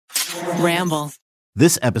Ramble.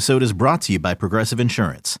 This episode is brought to you by Progressive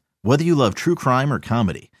Insurance. Whether you love true crime or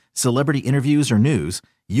comedy, celebrity interviews or news,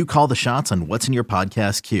 you call the shots on what's in your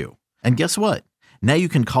podcast queue. And guess what? Now you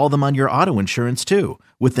can call them on your auto insurance too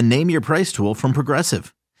with the Name Your Price tool from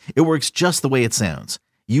Progressive. It works just the way it sounds.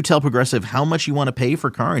 You tell Progressive how much you want to pay for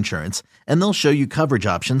car insurance, and they'll show you coverage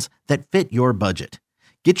options that fit your budget.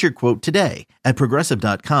 Get your quote today at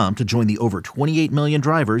Progressive.com to join the over 28 million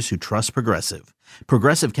drivers who trust Progressive.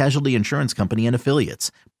 Progressive Casualty Insurance Company and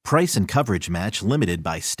Affiliates. Price and coverage match limited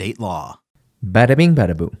by state law. Bada bing,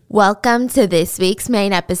 bada boom. Welcome to this week's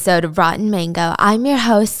main episode of Rotten Mango. I'm your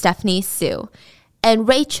host, Stephanie Sue. And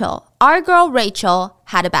Rachel, our girl Rachel,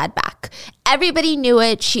 had a bad back. Everybody knew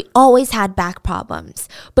it. She always had back problems,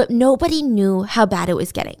 but nobody knew how bad it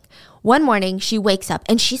was getting. One morning, she wakes up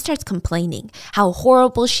and she starts complaining how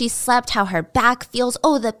horrible she slept, how her back feels.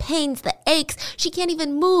 Oh, the pains, the aches. She can't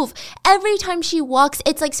even move. Every time she walks,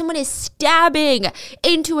 it's like someone is stabbing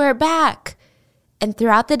into her back. And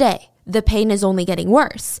throughout the day, the pain is only getting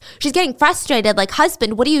worse. She's getting frustrated, like,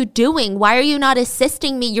 husband, what are you doing? Why are you not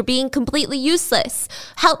assisting me? You're being completely useless.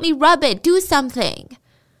 Help me rub it. Do something.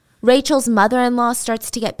 Rachel's mother-in-law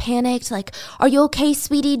starts to get panicked, like, are you okay,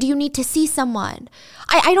 sweetie? Do you need to see someone?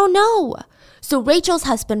 I don't know. So Rachel's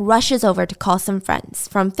husband rushes over to call some friends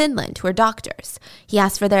from Finland who are doctors. He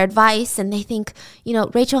asks for their advice, and they think,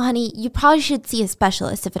 Rachel, honey, you probably should see a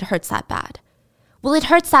specialist if it hurts that bad. Well, it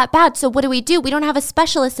hurts that bad, so what do? We don't have a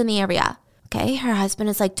specialist in the area. Okay, her husband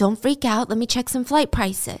is like, don't freak out. Let me check some flight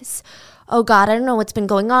prices. Oh, God, I don't know what's been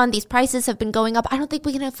going on. These prices have been going up. I don't think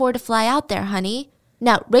we can afford to fly out there, honey.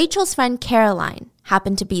 Now, Rachel's friend Caroline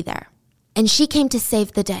happened to be there, and she came to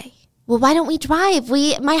save the day. Well, why don't we drive?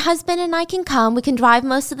 My husband and I can come. We can drive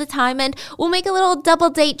most of the time, and we'll make a little double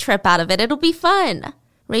date trip out of it. It'll be fun.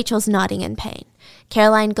 Rachel's nodding in pain.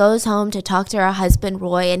 Caroline goes home to talk to her husband,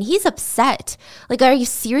 Roy, and he's upset. Like, are you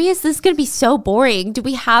serious? This is going to be so boring. Do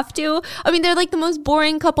we have to? I mean, they're like the most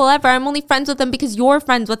boring couple ever. I'm only friends with them because you're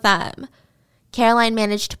friends with them. Caroline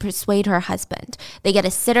managed to persuade her husband. They get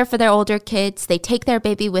a sitter for their older kids. They take their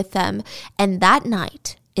baby with them. And that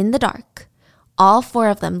night, in the dark, all four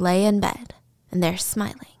of them lay in bed, and they're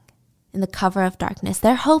smiling in the cover of darkness.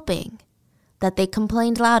 They're hoping that they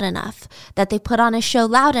complained loud enough, that they put on a show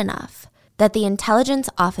loud enough, that the intelligence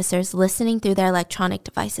officers listening through their electronic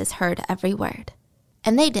devices heard every word.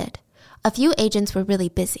 And they did. A few agents were really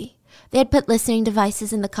busy. They had put listening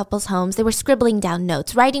devices in the couple's homes. They were scribbling down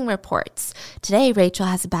notes, writing reports. Today, Rachel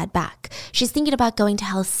has a bad back. She's thinking about going to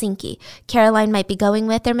Helsinki. Caroline might be going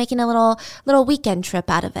with. They're making a little weekend trip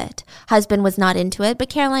out of it. Husband was not into it, but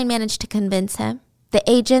Caroline managed to convince him. The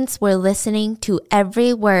agents were listening to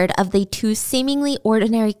every word of the two seemingly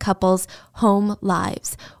ordinary couples' home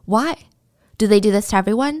lives. Why? Do they do this to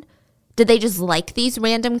everyone? Did they just like these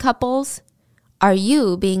random couples? Are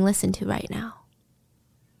you being listened to right now?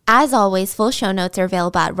 As always, full show notes are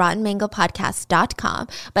available at RottenMangoPodcast.com.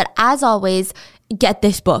 But as always, get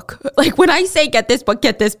this book. Like, when I say get this book,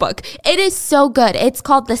 get this book. It is so good. It's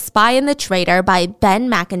called The Spy and the Traitor by Ben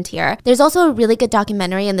McIntyre. There's also a really good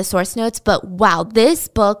documentary in the source notes, but wow, this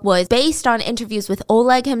book was based on interviews with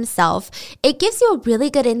Oleg himself. It gives you a really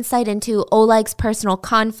good insight into Oleg's personal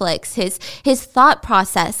conflicts, his thought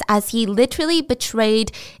process as he literally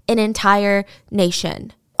betrayed an entire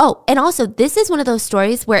nation. Oh, and also, this is one of those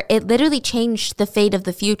stories where it literally changed the fate of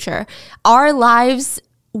the future. Our lives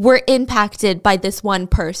were impacted by this one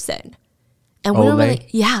person. And we don't really,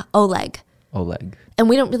 Oleg. And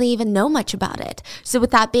we don't really even know much about it. So with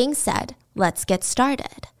that being said, let's get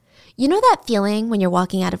started. You know that feeling when you're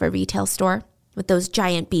walking out of a retail store with those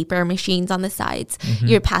giant beeper machines on the sides? Mm-hmm.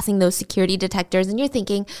 You're passing those security detectors and you're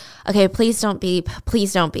thinking, okay, please don't beep.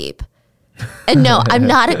 Please don't beep. And no, I'm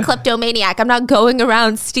not a kleptomaniac. I'm not going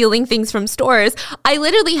around stealing things from stores. I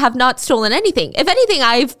literally have not stolen anything. If anything,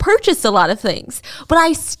 I've purchased a lot of things, but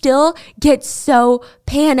I still get so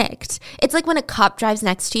panicked. It's like when a cop drives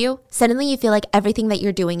next to you, suddenly you feel like everything that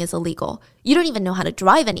you're doing is illegal. You don't even know how to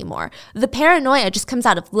drive anymore. The paranoia just comes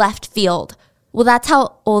out of left field. Well, that's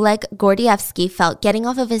how Oleg Gordievsky felt getting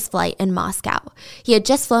off of his flight in Moscow. He had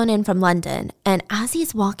just flown in from London, and as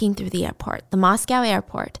he's walking through the airport, the Moscow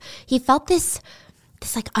airport, he felt this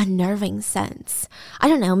like unnerving sense. I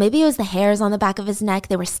don't know, maybe it was the hairs on the back of his neck,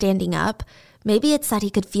 they were standing up. Maybe it's that he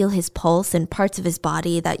could feel his pulse and parts of his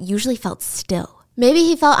body that usually felt still. Maybe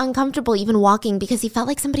he felt uncomfortable even walking because he felt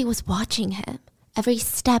like somebody was watching him. Every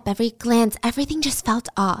step, every glance, everything just felt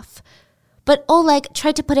off. But Oleg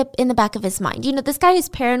tried to put it in the back of his mind. You know, this guy is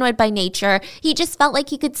paranoid by nature. He just felt like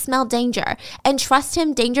he could smell danger. And trust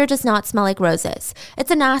him, danger does not smell like roses. It's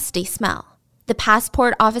a nasty smell. The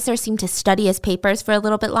passport officer seemed to study his papers for a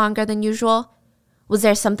little bit longer than usual. Was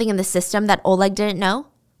there something in the system that Oleg didn't know?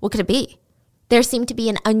 What could it be? There seemed to be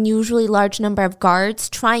an unusually large number of guards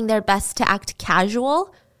trying their best to act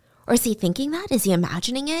casual. Or is he thinking that? Is he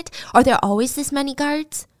imagining it? Are there always this many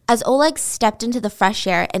guards? As Oleg stepped into the fresh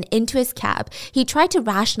air and into his cab, he tried to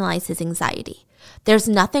rationalize his anxiety. There's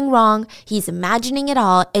nothing wrong. He's imagining it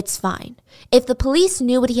all. It's fine. If the police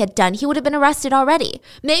knew what he had done, he would have been arrested already,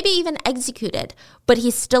 maybe even executed. But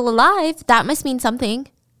he's still alive. That must mean something.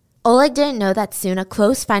 Oleg didn't know that soon a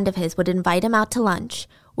close friend of his would invite him out to lunch,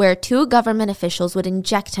 where 2 government officials would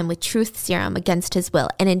inject him with truth serum against his will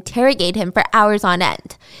and interrogate him for hours on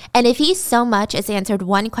end. And if he so much as answered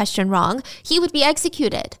one question wrong, he would be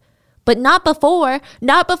executed. But not before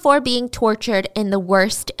being tortured in the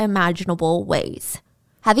worst imaginable ways.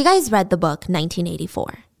 Have you guys read the book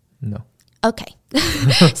 1984? No. Okay.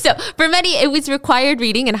 So for many, it was required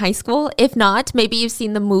reading in high school. If not, maybe you've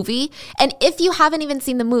seen the movie. And if you haven't even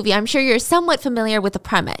seen the movie, I'm sure you're somewhat familiar with the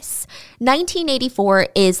premise. 1984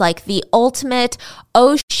 is like the ultimate,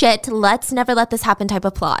 oh shit, let's never let this happen type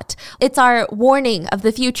of plot. It's our warning of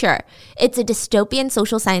the future. It's a dystopian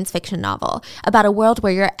social science fiction novel about a world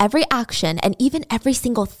where your every action and even every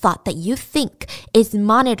single thought that you think is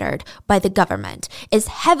monitored by the government, is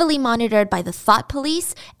heavily monitored by the thought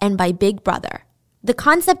police and by Big Brother. The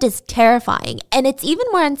concept is terrifying, and it's even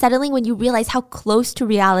more unsettling when you realize how close to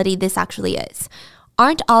reality this actually is.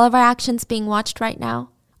 Aren't all of our actions being watched right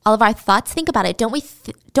now? All of our thoughts? Think about it. Don't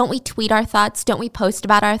we tweet our thoughts? Don't we post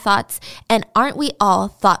about our thoughts? And aren't we all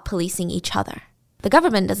thought policing each other? The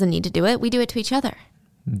government doesn't need to do it. We do it to each other.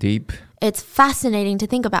 Deep. It's fascinating to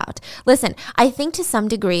think about. Listen, I think to some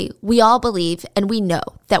degree, we all believe and we know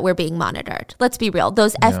that we're being monitored. Let's be real.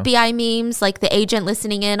 Those FBI memes, like the agent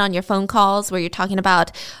listening in on your phone calls where you're talking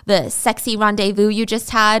about the sexy rendezvous you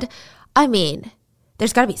just had. I mean,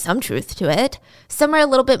 there's got to be some truth to it. Some are a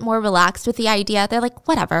little bit more relaxed with the idea. They're like,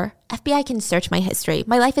 whatever, FBI can search my history.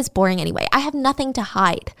 My life is boring anyway. I have nothing to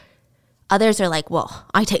hide. Others are like, well,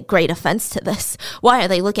 I take great offense to this. Why are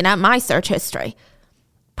they looking at my search history?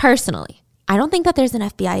 Personally, I don't think that there's an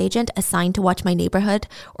FBI agent assigned to watch my neighborhood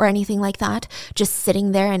or anything like that, just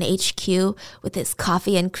sitting there in HQ with his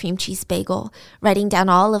coffee and cream cheese bagel, writing down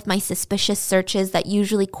all of my suspicious searches that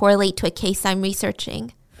usually correlate to a case I'm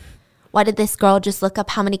researching. Why did this girl just look up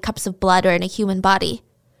how many cups of blood are in a human body?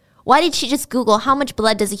 Why did she just Google how much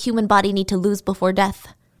blood does a human body need to lose before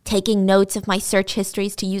death? Taking notes of my search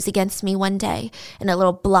histories to use against me one day, and a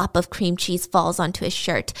little blop of cream cheese falls onto his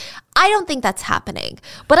shirt. I don't think that's happening,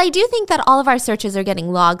 but I do think that all of our searches are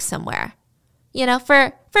getting logged somewhere. You know,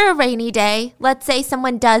 for a rainy day, let's say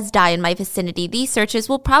someone does die in my vicinity, these searches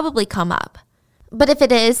will probably come up. But if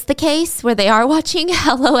it is the case where they are watching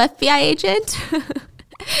Hello FBI Agent,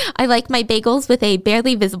 I like my bagels with a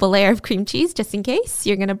barely visible layer of cream cheese, just in case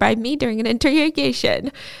you're going to bribe me during an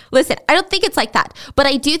interrogation. Listen, I don't think it's like that, but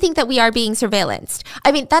I do think that we are being surveillanced.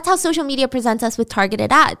 I mean, that's how social media presents us with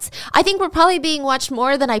targeted ads. I think we're probably being watched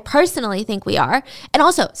more than I personally think we are. And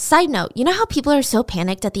also, side note, you know how people are so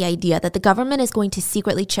panicked at the idea that the government is going to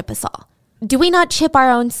secretly chip us all? Do we not chip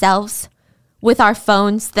our own selves with our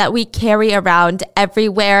phones that we carry around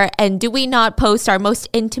everywhere? And do we not post our most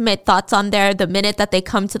intimate thoughts on there the minute that they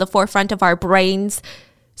come to the forefront of our brains?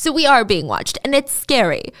 So we are being watched, and it's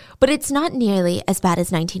scary, but it's not nearly as bad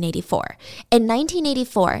as 1984. In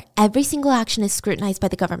 1984, every single action is scrutinized by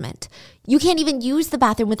the government. You can't even use the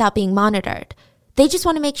bathroom without being monitored. They just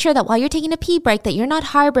want to make sure that while you're taking a pee break, that you're not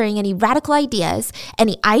harboring any radical ideas,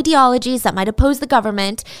 any ideologies that might oppose the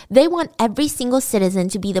government. They want every single citizen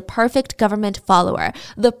to be the perfect government follower,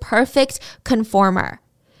 the perfect conformer.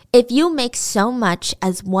 If you make so much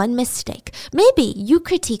as one mistake, maybe you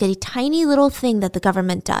critique a tiny little thing that the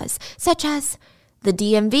government does, such as the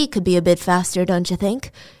DMV could be a bit faster, don't you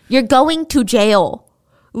think? You're going to jail.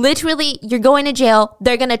 Literally, you're going to jail.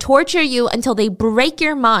 They're going to torture you until they break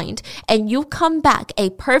your mind, and you come back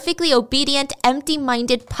a perfectly obedient,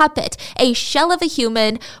 empty-minded puppet, a shell of a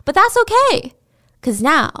human, but that's okay, because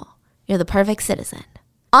now you're the perfect citizen.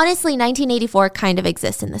 Honestly, 1984 kind of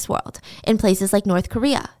exists in this world, in places like North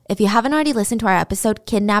Korea. If you haven't already listened to our episode,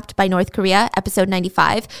 Kidnapped by North Korea, episode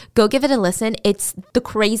 95, go give it a listen. It's the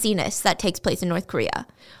craziness that takes place in North Korea.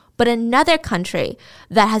 But another country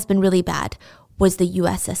that has been really bad was the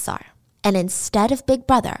USSR. And instead of Big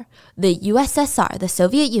Brother, the USSR, the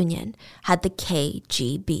Soviet Union, had the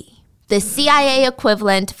KGB. The CIA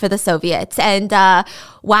equivalent for the Soviets. And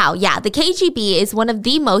wow, yeah, the KGB is one of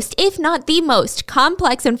the most, if not the most,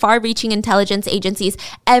 complex and far-reaching intelligence agencies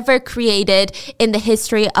ever created in the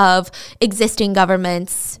history of existing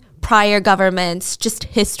governments, prior governments, just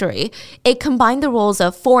history. It combined the roles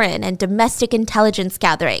of foreign and domestic intelligence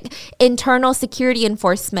gathering, internal security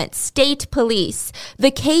enforcement, state police.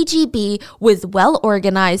 The KGB was well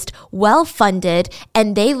organized, well funded,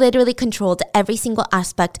 and they literally controlled every single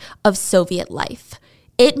aspect of Soviet life.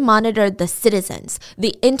 It monitored the citizens,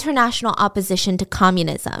 the international opposition to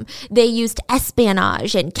communism. They used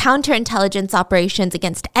espionage and counterintelligence operations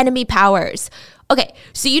against enemy powers. Okay,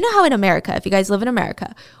 so you know how in America, if you guys live in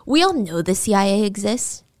America, we all know the CIA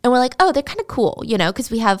exists. And we're like, oh, they're kind of cool, you know, because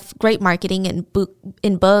we have great marketing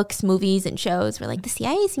in books, movies, and shows. We're like, the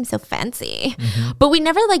CIA seems so fancy. But we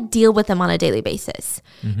never like deal with them on a daily basis.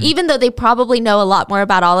 Even though they probably know a lot more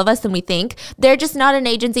about all of us than we think, they're just not an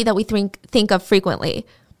agency that we think of frequently.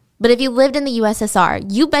 But if you lived in the USSR,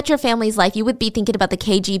 you bet your family's life you would be thinking about the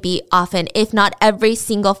KGB often, if not every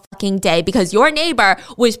single fucking day, because your neighbor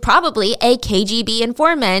was probably a KGB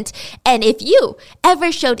informant. And if you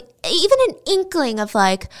ever showed even an inkling of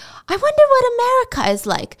like, I wonder what America is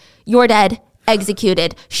like, you're dead,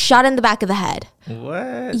 executed, shot in the back of the head.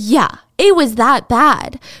 What? Yeah, it was that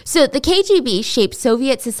bad. So the KGB shaped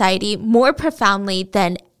Soviet society more profoundly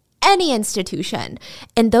than any institution.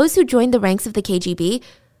 And those who joined the ranks of the KGB,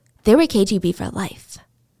 they were KGB for life.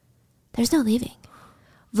 There's no leaving.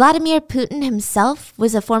 Vladimir Putin himself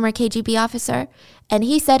was a former KGB officer, and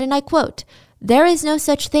he said, and I quote, "There is no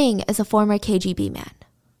such thing as a former KGB man."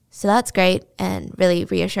 So that's great and really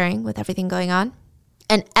reassuring with everything going on.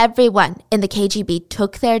 And everyone in the KGB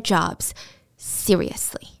took their jobs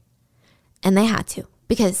seriously. And they had to,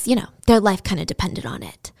 because, you know, their life kind of depended on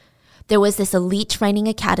it. There was this elite training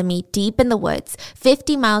academy deep in the woods,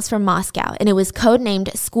 50 miles from Moscow, and it was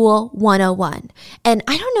codenamed School 101. And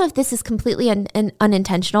I don't know if this is completely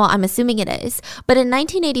unintentional. I'm assuming it is. But in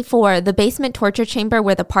 1984, the basement torture chamber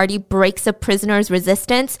where the party breaks a prisoner's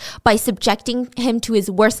resistance by subjecting him to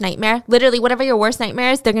his worst nightmare, literally whatever your worst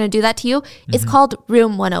nightmare is, they're going to do that to you, is called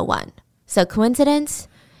Room 101. So coincidence?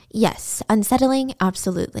 Yes. Unsettling?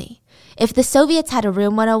 Absolutely. If the Soviets had a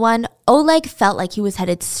Room 101, Oleg felt like he was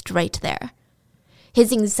headed straight there.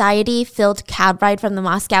 His anxiety-filled cab ride from the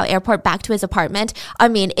Moscow airport back to his apartment, I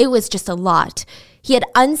mean, it was just a lot. He had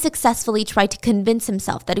unsuccessfully tried to convince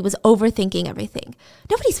himself that he was overthinking everything.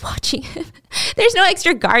 Nobody's watching him. There's no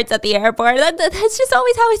extra guards at the airport. That's just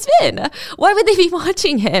always how it's been. Why would they be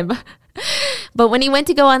watching him? But when he went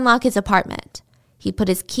to go unlock his apartment, he put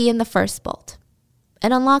his key in the first bolt.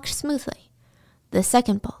 It unlocked smoothly. The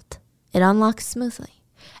second bolt, it unlocked smoothly.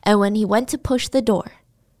 And when he went to push the door,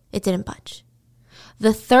 it didn't budge.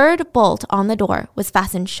 The third bolt on the door was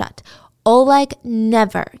fastened shut. Oleg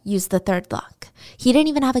never used the third lock. He didn't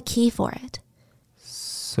even have a key for it.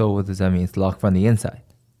 So what does that mean? It's locked from the inside.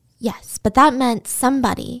 Yes, but that meant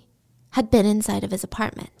somebody had been inside of his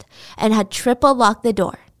apartment and had triple locked the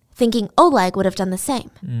door, thinking Oleg would have done the same.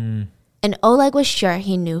 And Oleg was sure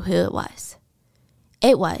he knew who it was.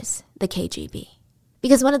 It was the KGB.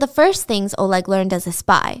 Because one of the first things Oleg learned as a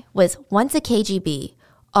spy was once a KGB,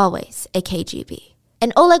 always a KGB.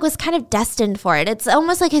 And Oleg was kind of destined for it. It's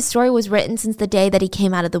almost like his story was written since the day that he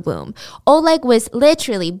came out of the womb. Oleg was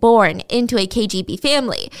literally born into a KGB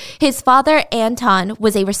family. His father, Anton,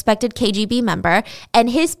 was a respected KGB member, and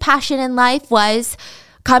his passion in life was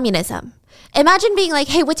communism. Imagine being like,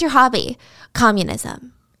 hey, what's your hobby?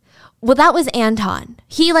 Communism. Well, that was Anton.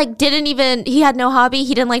 He had no hobby.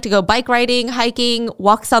 He didn't like to go bike riding, hiking,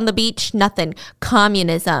 walks on the beach, nothing.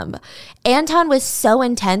 Communism. Anton was so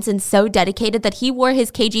intense and so dedicated that he wore his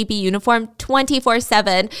KGB uniform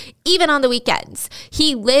 24/7, even on the weekends.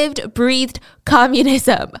 He lived, breathed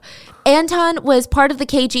communism. Anton was part of the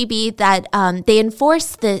KGB that they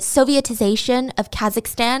enforced the Sovietization of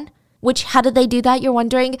Kazakhstan. Which, how did they do that, you're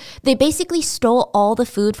wondering? They basically stole all the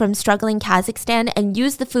food from struggling Kazakhstan and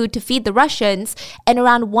used the food to feed the Russians, and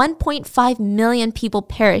around 1.5 million people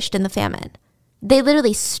perished in the famine. They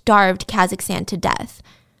literally starved Kazakhstan to death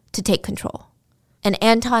to take control. And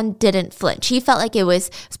Anton didn't flinch. He felt like it was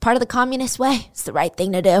part of the communist way. It's the right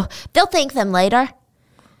thing to do. They'll thank them later.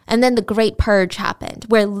 And then the Great Purge happened,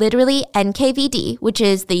 where literally NKVD, which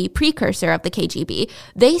is the precursor of the KGB,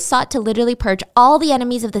 they sought to literally purge all the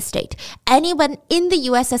enemies of the state. Anyone in the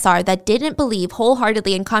USSR that didn't believe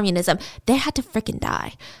wholeheartedly in communism, they had to frickin'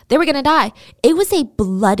 die. They were gonna die. It was a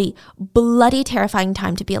bloody, bloody, terrifying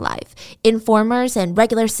time to be alive. Informers and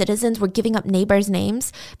regular citizens were giving up neighbors'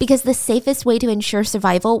 names because the safest way to ensure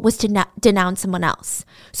survival was to denounce someone else.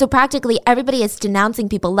 So practically everybody is denouncing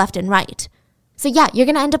people left and right. So yeah, you're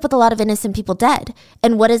going to end up with a lot of innocent people dead.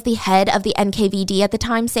 And what does the head of the NKVD at the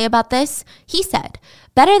time say about this? He said,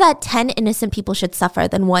 better that 10 innocent people should suffer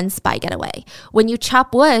than one spy get away. When you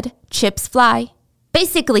chop wood, chips fly.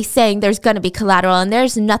 basically saying there's going to be collateral and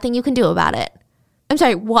there's nothing you can do about it. I'm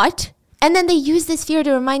sorry, what? And then they use this fear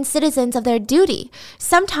to remind citizens of their duty.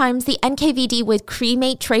 Sometimes the NKVD would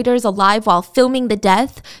cremate traitors alive while filming the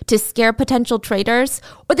death to scare potential traitors,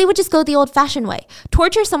 or they would just go the old-fashioned way,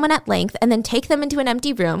 torture someone at length and then take them into an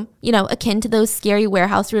empty room, akin to those scary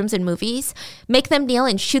warehouse rooms in movies, make them kneel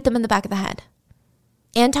and shoot them in the back of the head.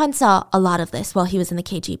 Anton saw a lot of this while he was in the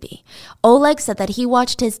KGB. Oleg said that he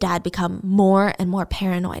watched his dad become more and more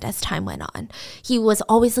paranoid as time went on. He was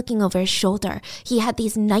always looking over his shoulder. He had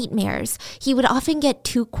these nightmares. He would often get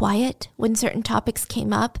too quiet when certain topics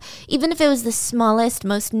came up. Even if it was the smallest,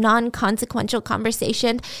 most non-consequential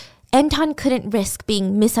conversation, Anton couldn't risk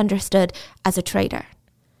being misunderstood as a traitor,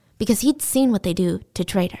 because he'd seen what they do to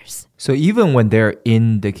traitors. So even when they're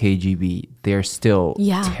in the KGB, they're still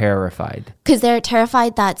terrified. Because they're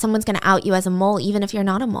terrified that someone's going to out you as a mole, even if you're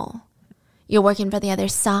not a mole. You're working for the other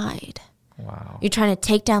side. Wow. You're trying to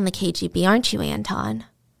take down the KGB, aren't you, Anton?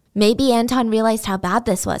 Maybe Anton realized how bad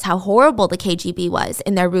this was, how horrible the KGB was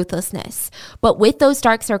in their ruthlessness. But with those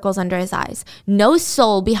dark circles under his eyes, no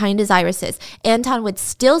soul behind his irises, Anton would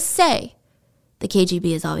still say, the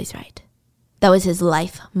KGB is always right. That was his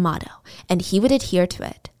life motto, and he would adhere to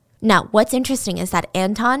it. Now, what's interesting is that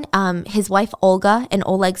Anton, his wife Olga, and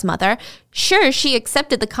Oleg's mother, sure, she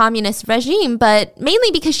accepted the communist regime, but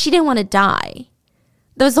mainly because she didn't want to die.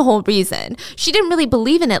 That was the whole reason. She didn't really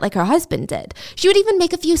believe in it like her husband did. She would even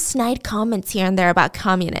make a few snide comments here and there about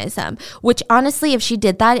communism, which honestly, if she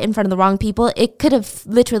did that in front of the wrong people, it could have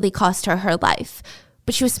literally cost her her life.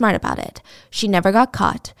 But she was smart about it. She never got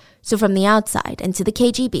caught. So from the outside and to the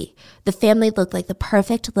KGB, the family looked like the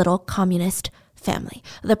perfect little communist family,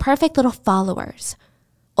 the perfect little followers.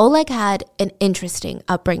 Oleg had an interesting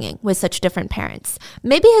upbringing with such different parents.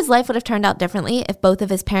 Maybe his life would have turned out differently if both of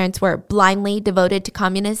his parents were blindly devoted to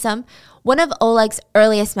communism. One of Oleg's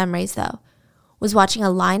earliest memories, though, was watching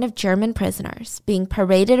a line of German prisoners being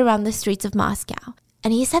paraded around the streets of Moscow.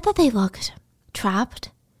 And he said that they looked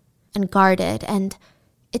trapped and guarded, and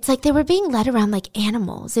it's like they were being led around like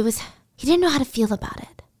animals. He didn't know how to feel about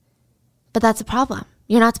it. But that's a problem.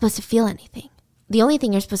 You're not supposed to feel anything. The only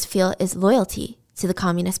thing you're supposed to feel is loyalty to the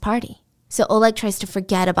Communist Party. So Oleg tries to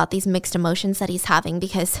forget about these mixed emotions that he's having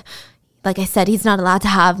because, like I said, he's not allowed to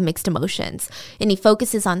have mixed emotions. And he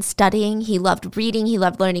focuses on studying. He loved reading. He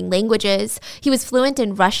loved learning languages. He was fluent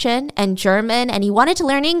in Russian and German, and he wanted to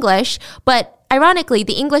learn English. But ironically,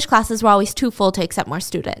 the English classes were always too full to accept more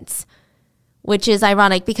students. Which is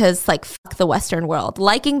ironic because, fuck the Western world.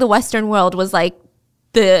 Liking the Western world was,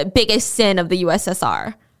 the biggest sin of the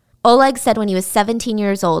USSR. Oleg said when he was 17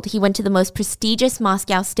 years old, he went to the most prestigious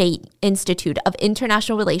Moscow State Institute of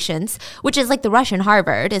International Relations, which is like the Russian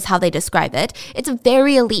Harvard, is how they describe it. It's a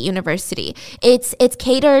very elite university. It's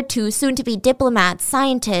catered to soon-to-be diplomats,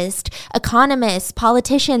 scientists, economists,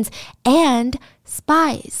 politicians, and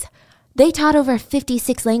spies. They taught over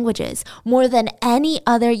 56 languages, more than any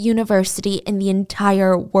other university in the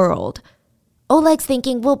entire world. Oleg's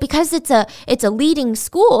thinking, well, because it's a leading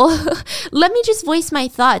school, let me just voice my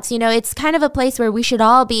thoughts. It's kind of a place where we should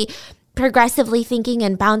all be progressively thinking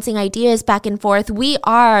and bouncing ideas back and forth. We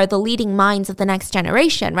are the leading minds of the next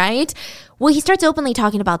generation, right? Well, he starts openly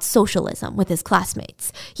talking about socialism with his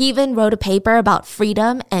classmates. He even wrote a paper about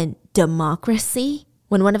freedom and democracy.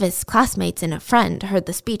 When one of his classmates and a friend heard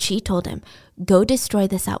the speech, he told him, go destroy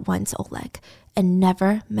this at once, Oleg, and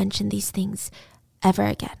never mention these things ever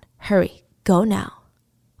again. Hurry. Go now.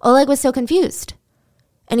 Oleg was so confused.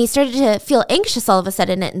 And he started to feel anxious all of a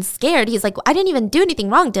sudden and scared. He's like, I didn't even do anything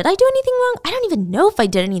wrong. Did I do anything wrong? I don't even know if I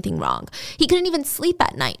did anything wrong. He couldn't even sleep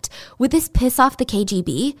at night. Would this piss off the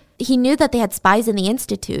KGB? He knew that they had spies in the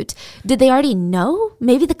institute. Did they already know?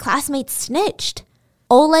 Maybe the classmates snitched.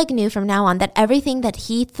 Oleg knew from now on that everything that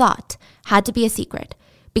he thought had to be a secret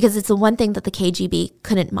because it's the one thing that the KGB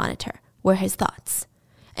couldn't monitor were his thoughts.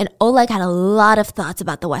 And Oleg had a lot of thoughts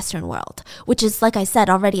about the Western world, which is, like I said,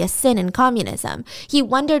 already a sin in communism. He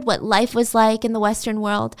wondered what life was like in the Western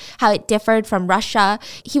world, how it differed from Russia.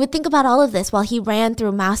 He would think about all of this while he ran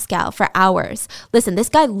through Moscow for hours. Listen, this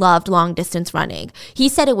guy loved long-distance running. He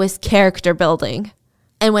said it was character building.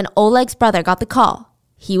 And when Oleg's brother got the call,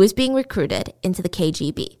 he was being recruited into the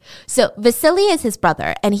KGB. So Vasily is his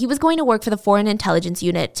brother, and he was going to work for the Foreign Intelligence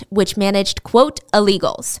Unit, which managed, quote,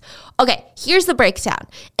 illegals. Okay, here's the breakdown.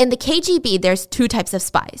 In the KGB, there's two types of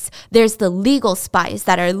spies. There's the legal spies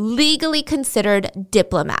that are legally considered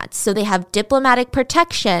diplomats. So they have diplomatic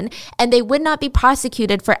protection, and they would not be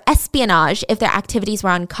prosecuted for espionage if their activities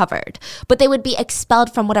were uncovered. But they would be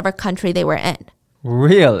expelled from whatever country they were in.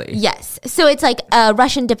 Really? Yes. So it's like a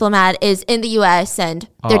Russian diplomat is in the US and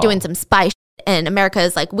they're doing some spy shit And America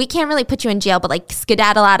is like, we can't really put you in jail, but like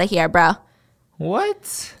skedaddle out of here, bro.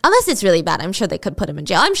 What? Unless it's really bad, I'm sure they could put him in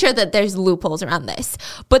jail. I'm sure that there's loopholes around this.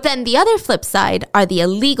 But then the other flip side are the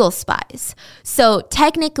illegal spies. So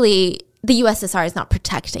technically, the USSR is not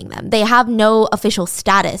protecting them. They have no official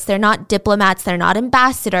status. They're not diplomats. They're not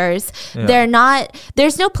ambassadors. Yeah.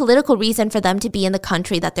 There's no political reason for them to be in the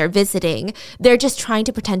country that they're visiting. They're just trying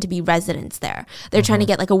to pretend to be residents there. They're trying to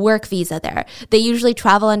get like a work visa there. They usually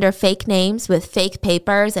travel under fake names with fake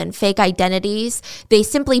papers and fake identities. They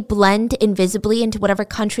simply blend invisibly into whatever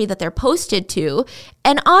country that they're posted to.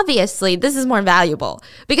 And obviously, this is more valuable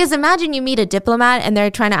because imagine you meet a diplomat and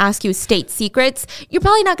they're trying to ask you state secrets. You're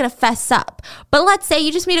probably not going to fess up. But let's say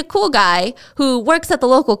you just meet a cool guy who works at the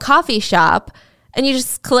local coffee shop and you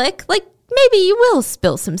just click, like maybe you will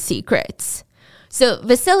spill some secrets. So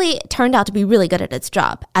Vasily turned out to be really good at its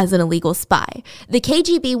job as an illegal spy. The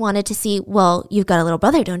KGB wanted to see, well, you've got a little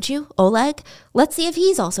brother, don't you, Oleg? Let's see if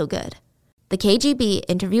he's also good. The KGB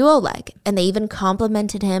interviewed Oleg, and they even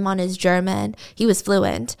complimented him on his German. He was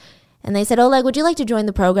fluent. And they said, Oleg, would you like to join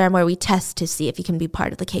the program where we test to see if you can be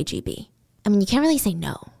part of the KGB? I mean, you can't really say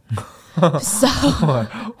no. So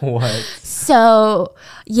what? So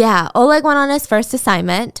yeah, Oleg went on his first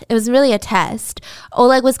assignment. It was really a test.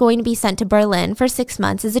 Oleg was going to be sent to Berlin for 6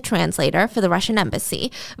 months as a translator for the Russian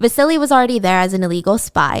embassy. Vasily was already there as an illegal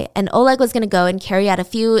spy, and Oleg was going to go and carry out a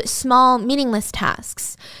few small, meaningless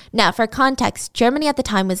tasks. Now, for context, Germany at the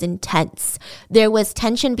time was intense. There was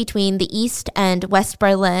tension between the East and West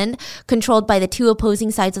Berlin, controlled by the two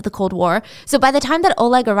opposing sides of the Cold War. So by the time that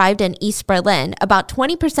Oleg arrived in East Berlin, about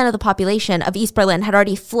 20% of the population of East Berlin had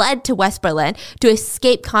already fled to West Berlin to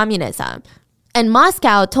escape communism. And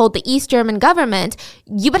Moscow told the East German government,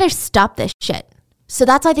 you better stop this shit. So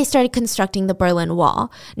that's why they started constructing the Berlin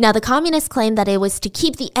Wall. Now, the communists claimed that it was to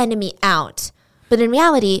keep the enemy out. But in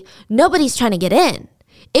reality, nobody's trying to get in.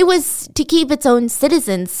 It was to keep its own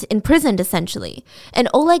citizens imprisoned, essentially. And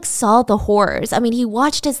Oleg saw the horrors. I mean, he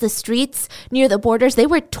watched as the streets near the borders, they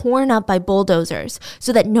were torn up by bulldozers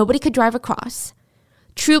so that nobody could drive across.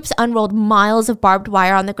 Troops unrolled miles of barbed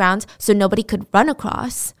wire on the grounds so nobody could run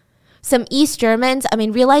across. Some East Germans,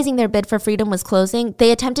 realizing their bid for freedom was closing,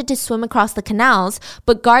 they attempted to swim across the canals,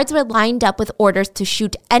 but guards were lined up with orders to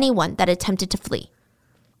shoot anyone that attempted to flee.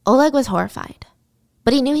 Oleg was horrified,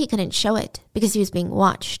 but he knew he couldn't show it because he was being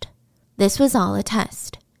watched. This was all a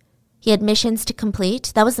test. He had missions to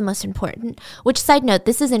complete. That was the most important. Which, side note,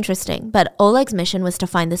 this is interesting, but Oleg's mission was to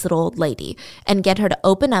find this little old lady and get her to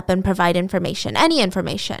open up and provide information, any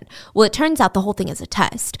information. Well, it turns out the whole thing is a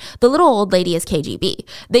test. The little old lady is KGB.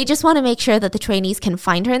 They just want to make sure that the trainees can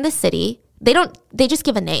find her in the city. They just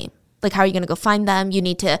give a name. Like, how are you going to go find them? You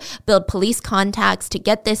need to build police contacts to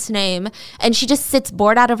get this name. And she just sits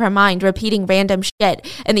bored out of her mind, repeating random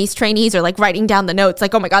shit. And these trainees are like writing down the notes,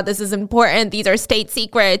 like, oh my God, this is important. These are state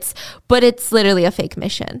secrets. But it's literally a fake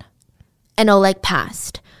mission. And Oleg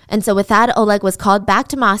passed. And so with that, Oleg was called back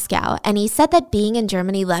to Moscow. And he said that being in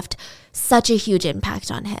Germany left such a huge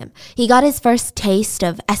impact on him. He got his first taste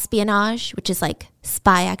of espionage, which is like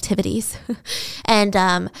spy activities.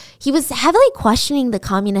 And he was heavily questioning the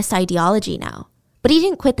communist ideology now. But he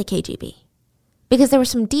didn't quit the KGB because there were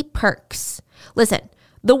some deep perks. Listen,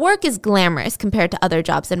 the work is glamorous compared to other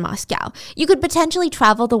jobs in Moscow. You could potentially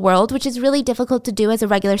travel the world, which is really difficult to do as a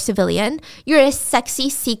regular civilian. You're a sexy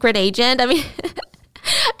secret agent.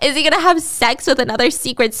 Is he going to have sex with another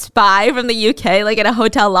secret spy from the UK, like in a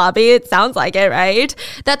hotel lobby? It sounds like it, right?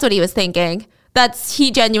 That's what he was thinking. He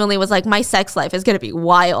genuinely was like, my sex life is going to be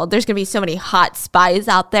wild. There's going to be so many hot spies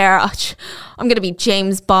out there. I'm going to be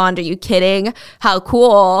James Bond. Are you kidding? How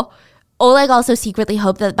cool. Oleg also secretly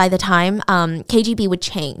hoped that by the time KGB would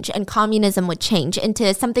change and communism would change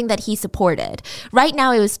into something that he supported. Right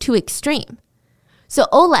now, it was too extreme. So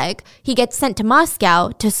Oleg, he gets sent to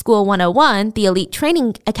Moscow to School 101, the elite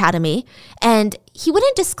training academy, and he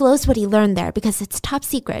wouldn't disclose what he learned there because it's top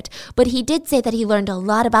secret, but he did say that he learned a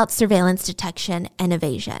lot about surveillance detection and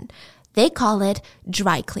evasion. They call it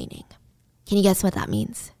dry cleaning. Can you guess what that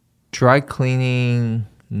means? Dry cleaning,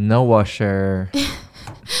 no washer,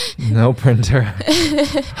 no printer,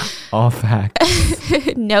 all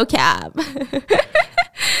facts. No cab.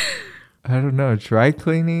 I don't know. Dry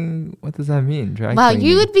cleaning? What does that mean? Dry wow, cleaning?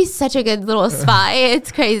 You would be such a good little spy.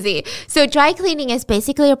 It's crazy. So dry cleaning is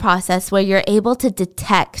basically a process where you're able to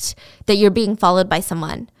detect that you're being followed by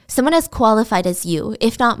someone as qualified as you,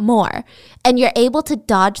 if not more, and you're able to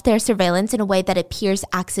dodge their surveillance in a way that appears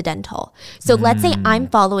accidental. So let's say I'm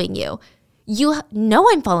following you. You know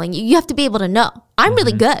I'm following you. You have to be able to know. I'm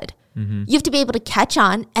really good. You have to be able to catch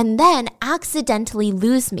on and then accidentally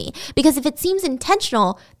lose me. Because if it seems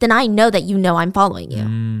intentional, then I know that you know I'm following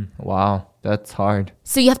you. Wow, that's hard.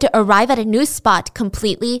 So you have to arrive at a new spot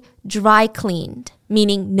completely dry cleaned,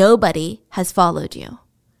 meaning nobody has followed you.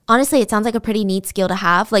 Honestly, it sounds like a pretty neat skill to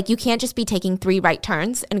have. Like, you can't just be taking 3 right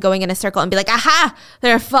turns and going in a circle and be like, aha,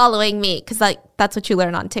 they're following me. Because, like, that's what you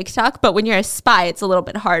learn on TikTok. But when you're a spy, it's a little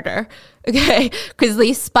bit harder, okay? Because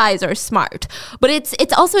these spies are smart. But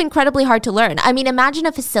it's also incredibly hard to learn. I mean, imagine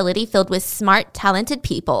a facility filled with smart, talented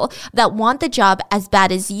people that want the job as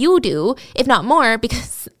bad as you do, if not more,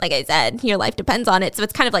 because, like I said, your life depends on it. So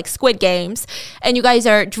it's kind of like Squid Games. And you guys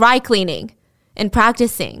are dry cleaning and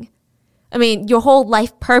practicing. I mean, your whole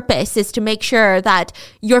life purpose is to make sure that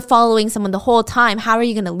you're following someone the whole time. How are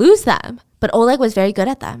you going to lose them? But Oleg was very good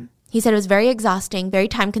at them. He said it was very exhausting, very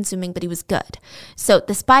time consuming, but he was good. So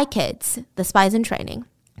the spy kids, the spies in training,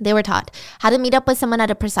 they were taught how to meet up with someone at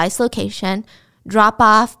a precise location, drop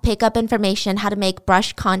off, pick up information, how to make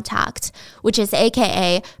brush contact, which is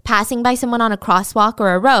AKA passing by someone on a crosswalk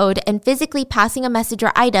or a road and physically passing a message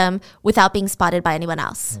or item without being spotted by anyone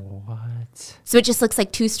else. What? So it just looks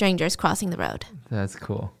like 2 strangers crossing the road. That's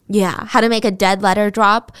cool. Yeah. How to make a dead letter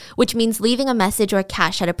drop, which means leaving a message or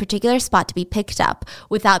cash at a particular spot to be picked up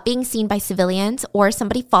without being seen by civilians or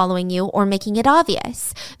somebody following you or making it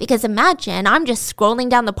obvious. Because imagine I'm just scrolling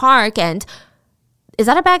down the park and is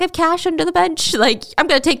that a bag of cash under the bench? Like, I'm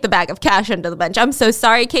going to take the bag of cash under the bench. I'm so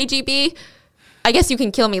sorry, KGB. I guess you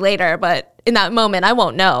can kill me later, but in that moment, I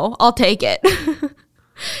won't know. I'll take it.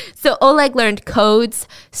 So Oleg learned codes,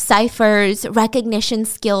 ciphers, recognition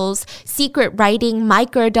skills, secret writing,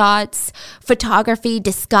 microdots, photography,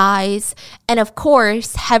 disguise, and of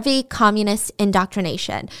course, heavy communist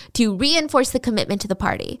indoctrination to reinforce the commitment to the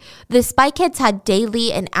party. The spy kids had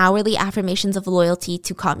daily and hourly affirmations of loyalty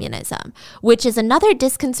to communism, which is another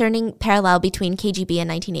disconcerting parallel between KGB and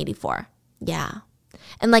 1984. Yeah.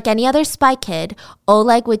 And like any other spy kid,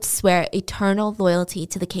 Oleg would swear eternal loyalty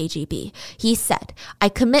to the KGB. He said, I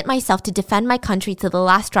commit myself to defend my country to the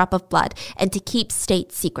last drop of blood and to keep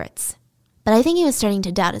state secrets. But I think he was starting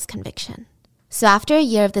to doubt his conviction. So after a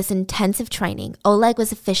year of this intensive training, Oleg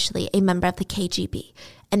was officially a member of the KGB,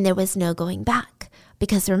 and there was no going back.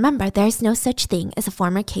 Because remember, there's no such thing as a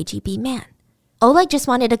former KGB man. Oleg just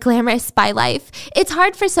wanted a glamorous spy life. It's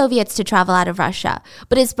hard for Soviets to travel out of Russia,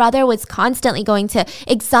 but his brother was constantly going to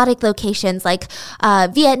exotic locations like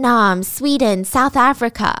Vietnam, Sweden, South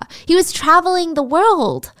Africa. He was traveling the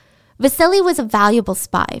world. Vasily was a valuable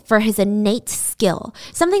spy for his innate skill,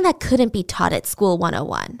 something that couldn't be taught at School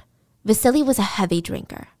 101. Vasily was a heavy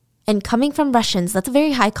drinker. And coming from Russians, that's a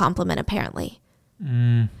very high compliment, apparently.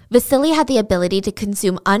 Vasily had the ability to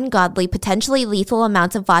consume ungodly, potentially lethal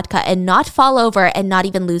amounts of vodka and not fall over and not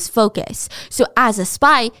even lose focus. So as a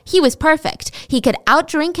spy, he was perfect. He could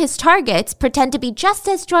outdrink his targets, pretend to be just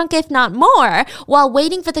as drunk if not more, while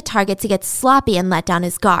waiting for the target to get sloppy and let down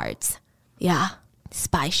his guards. Yeah.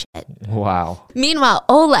 Spy shit. Wow. Meanwhile,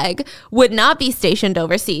 Oleg would not be stationed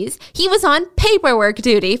overseas. He was on paperwork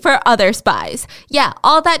duty for other spies. Yeah,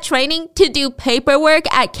 all that training to do paperwork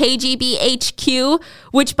at KGB HQ,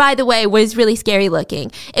 which, by the way, was really scary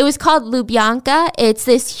looking. It was called Lubyanka. It's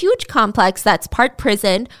this huge complex that's part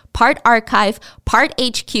prison, part archive, part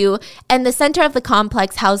HQ, and the center of the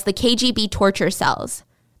complex housed the KGB torture cells.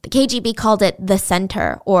 The KGB called it the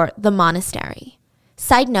center or the monastery.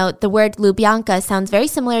 Side note, the word Lubyanka sounds very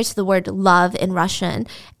similar to the word love in Russian.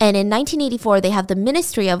 And in 1984, they have the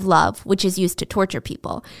Ministry of Love, which is used to torture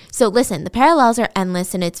people. So listen, the parallels are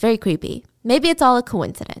endless and it's very creepy. Maybe it's all a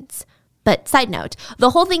coincidence. But side note,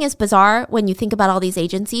 the whole thing is bizarre when you think about all these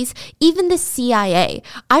agencies. Even the CIA,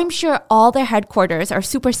 I'm sure all their headquarters are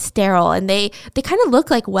super sterile and they kind of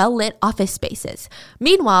look like well-lit office spaces.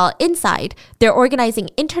 Meanwhile, inside, they're organizing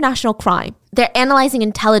international crime. They're analyzing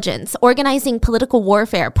intelligence, organizing political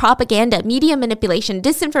warfare, propaganda, media manipulation,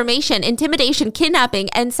 disinformation, intimidation,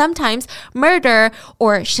 kidnapping, and sometimes murder,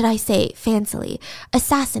 or should I say, fancily,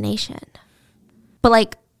 assassination. But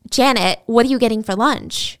like, Janet, what are you getting for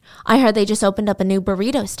lunch? I heard they just opened up a new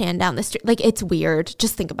burrito stand down the street. Like, it's weird.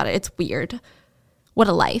 Just think about it. It's weird. What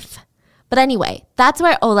a life. But anyway, that's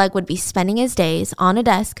where Oleg would be spending his days on a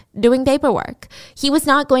desk doing paperwork. He was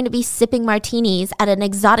not going to be sipping martinis at an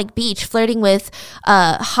exotic beach, flirting with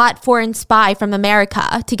a hot foreign spy from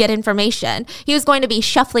America to get information. He was going to be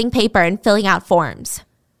shuffling paper and filling out forms.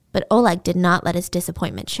 But Oleg did not let his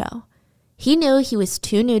disappointment show. He knew he was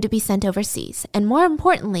too new to be sent overseas. And more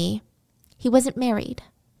importantly, he wasn't married.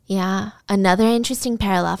 Yeah, another interesting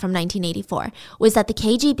parallel from 1984 was that the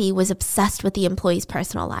KGB was obsessed with the employees'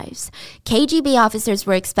 personal lives. KGB officers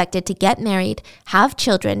were expected to get married, have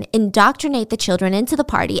children, indoctrinate the children into the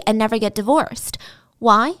party, and never get divorced.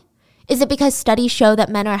 Why? Is it because studies show that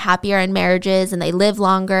men are happier in marriages and they live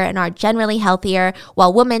longer and are generally healthier,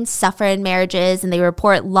 while women suffer in marriages and they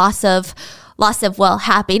report loss of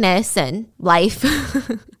happiness and life?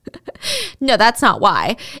 No, that's not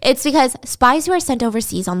why. It's because spies who are sent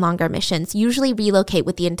overseas on longer missions usually relocate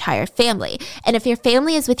with the entire family. And if your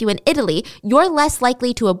family is with you in Italy, you're less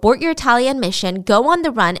likely to abort your Italian mission, go on the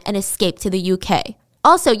run, and escape to the UK.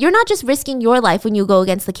 Also, you're not just risking your life when you go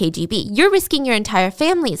against the KGB. You're risking your entire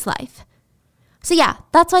family's life. So yeah,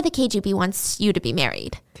 that's why the KGB wants you to be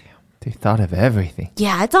married. They thought of everything.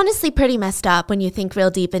 Yeah, it's honestly pretty messed up when you think real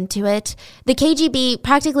deep into it. The KGB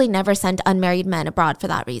practically never sent unmarried men abroad for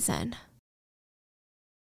that reason.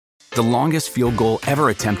 The longest field goal ever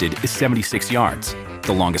attempted is 76 yards.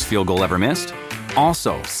 The longest field goal ever missed?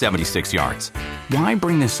 Also 76 yards. Why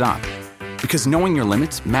bring this up? Because knowing your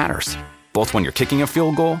limits matters, both when you're kicking a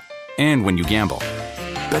field goal and when you gamble.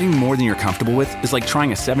 Betting more than you're comfortable with is like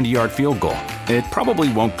trying a 70-yard field goal. It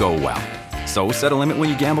probably won't go well. So set a limit when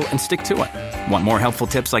you gamble and stick to it. Want more helpful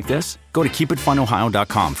tips like this? Go to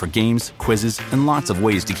keepitfunohio.com for games, quizzes, and lots of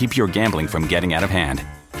ways to keep your gambling from getting out of hand.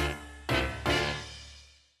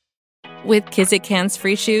 With Kizik Hands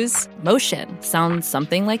Free Shoes, motion sounds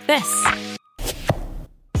something like this.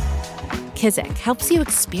 Kizik helps you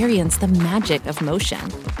experience the magic of motion.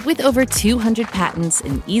 With over 200 patents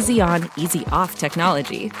and easy-on, easy-off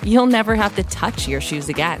technology, you'll never have to touch your shoes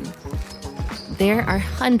again. There are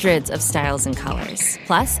hundreds of styles and colors,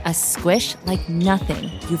 plus a squish like nothing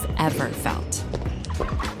you've ever felt.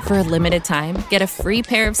 For a limited time, get a free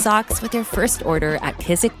pair of socks with your first order at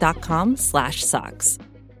kizik.com/socks.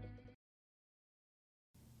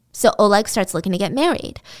 So Oleg starts looking to get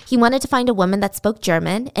married. He wanted to find a woman that spoke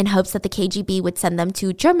German in hopes that the KGB would send them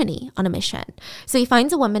to Germany on a mission. So he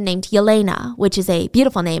finds a woman named Yelena, which is a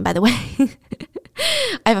beautiful name, by the way.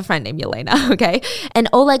 I have a friend named Yelena, okay? And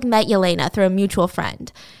Oleg met Yelena through a mutual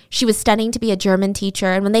friend. She was studying to be a German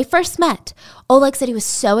teacher, and when they first met, Oleg said he was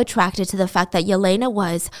so attracted to the fact that Yelena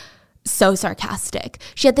was so sarcastic.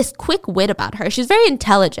 She had this quick wit about her. She was very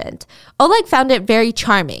intelligent. Oleg found it very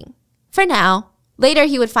charming. For now. Later,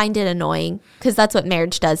 he would find it annoying, because that's what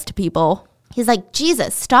marriage does to people. He's like,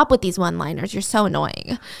 Jesus, stop with these one-liners. You're so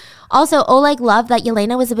annoying. Also, Oleg loved that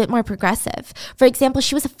Yelena was a bit more progressive. For example,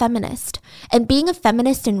 she was a feminist. And being a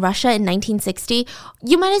feminist in Russia in 1960,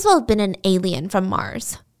 you might as well have been an alien from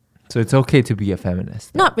Mars. So it's okay to be a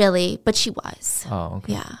feminist? Not really, but she was. Oh,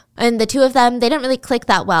 okay. Yeah. And the two of them, they didn't really click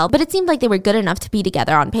that well, but it seemed like they were good enough to be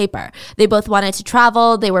together on paper. They both wanted to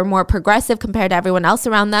travel. They were more progressive compared to everyone else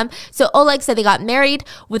around them. So Oleg said they got married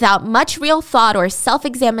without much real thought or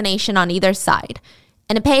self-examination on either side.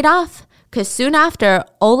 And it paid off, because soon after,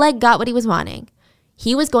 Oleg got what he was wanting.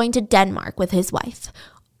 He was going to Denmark with his wife.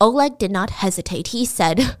 Oleg did not hesitate. He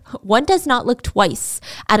said, one does not look twice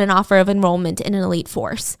at an offer of enrollment in an elite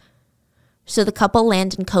force. So the couple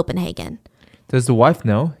land in Copenhagen. Does the wife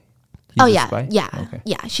know?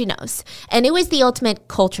 Yeah, she knows. And it was the ultimate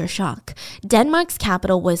culture shock. Denmark's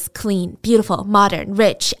capital was clean, beautiful, modern,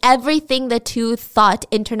 rich, everything the two thought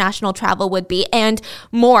international travel would be, and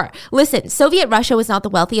more. Listen, Soviet Russia was not the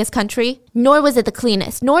wealthiest country, nor was it the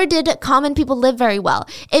cleanest, nor did common people live very well.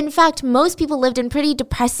 In fact, most people lived in pretty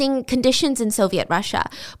depressing conditions in Soviet Russia.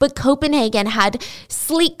 But Copenhagen had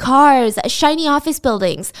sleek cars, shiny office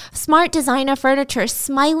buildings, smart designer furniture,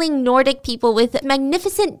 smiling Nordic people with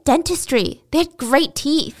magnificent dentistry. They had great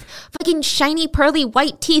teeth, fucking shiny, pearly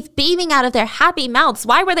white teeth beaming out of their happy mouths.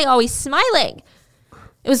 Why were they always smiling?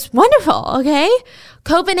 It was wonderful, okay?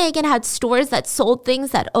 Copenhagen had stores that sold things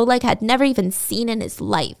that Oleg had never even seen in his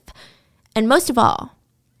life. And most of all,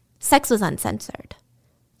 sex was uncensored.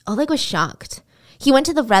 Oleg was shocked. He went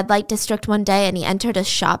to the red light district one day and he entered a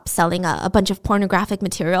shop selling a bunch of pornographic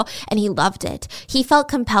material, and he loved it. He felt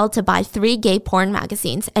compelled to buy 3 gay porn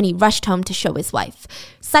magazines, and he rushed home to show his wife.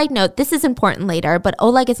 Side note, this is important later, but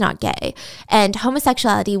Oleg is not gay, and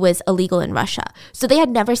homosexuality was illegal in Russia. So they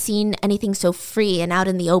had never seen anything so free and out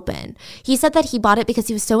in the open. He said that he bought it because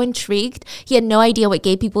he was so intrigued. He had no idea what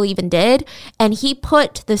gay people even did, and he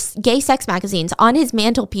put the gay sex magazines on his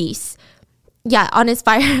mantelpiece. Yeah, on his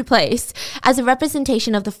fireplace, as a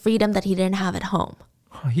representation of the freedom that he didn't have at home.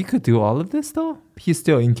 He could do all of this, though? He's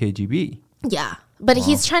still in KGB. Yeah, But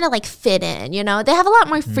he's trying to like fit in, you know? They have a lot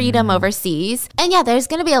more freedom overseas. And yeah, there's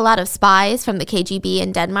going to be a lot of spies from the KGB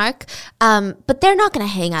in Denmark. But they're not going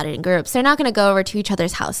to hang out in groups. They're not going to go over to each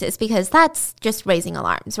other's houses because that's just raising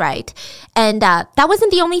alarms, right? And that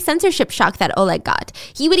wasn't the only censorship shock that Oleg got.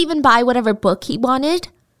 He would even buy whatever book he wanted.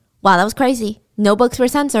 Wow, that was crazy. No books were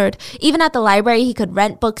censored. Even at the library, he could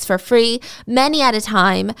rent books for free, many at a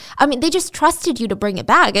time. I mean, they just trusted you to bring it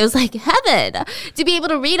back. It was like heaven to be able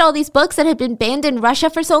to read all these books that had been banned in Russia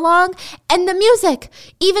for so long. And the music,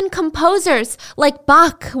 even composers like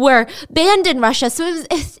Bach were banned in Russia. So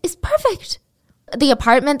it's perfect. The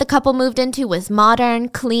apartment the couple moved into was modern,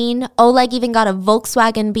 clean. Oleg even got a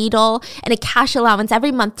Volkswagen Beetle and a cash allowance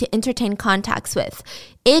every month to entertain contacts with.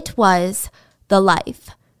 It was the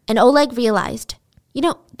life. And Oleg realized, you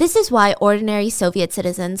know, this is why ordinary Soviet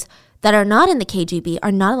citizens that are not in the KGB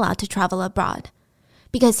are not allowed to travel abroad.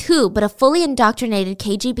 Because who but a fully indoctrinated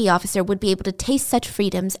KGB officer would be able to taste such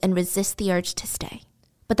freedoms and resist the urge to stay?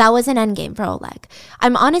 But that was an endgame for Oleg.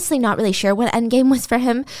 I'm honestly not really sure what endgame was for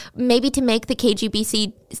him. Maybe to make the KGB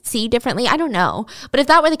see differently, I don't know. But if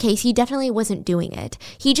that were the case, he definitely wasn't doing it.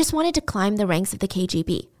 He just wanted to climb the ranks of the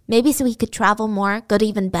KGB. Maybe so he could travel more, go to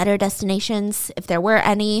even better destinations, if there were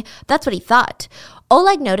any. That's what he thought.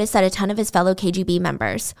 Oleg noticed that a ton of his fellow KGB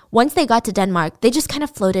members, once they got to Denmark, they just kind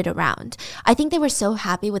of floated around. I think they were so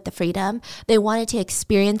happy with the freedom. They wanted to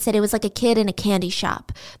experience it. It was like a kid in a candy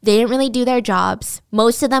shop. They didn't really do their jobs.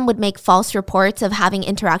 Most of them would make false reports of having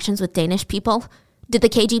interactions with Danish people. Did the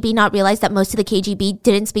KGB not realize that most of the KGB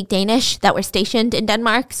didn't speak Danish that were stationed in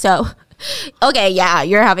Denmark? So... okay, yeah,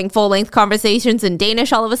 you're having full-length conversations in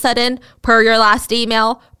Danish all of a sudden, per your last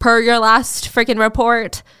email, per your last freaking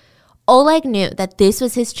report. Oleg knew that this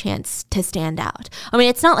was his chance to stand out. I mean,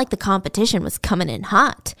 it's not like the competition was coming in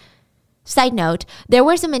hot. Side note, there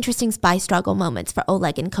were some interesting spy struggle moments for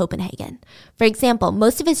Oleg in Copenhagen. For example,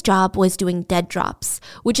 most of his job was doing dead drops,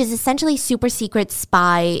 which is essentially super secret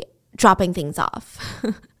spy dropping things off.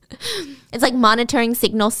 It's like monitoring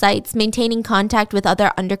signal sites, maintaining contact with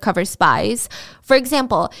other undercover spies. For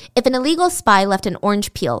example, if an illegal spy left an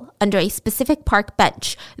orange peel under a specific park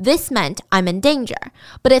bench, this meant I'm in danger.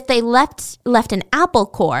 But if they left an apple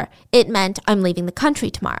core, it meant I'm leaving the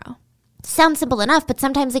country tomorrow. Sounds simple enough, but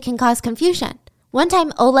sometimes it can cause confusion. One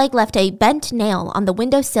time, Oleg left a bent nail on the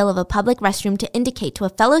windowsill of a public restroom to indicate to a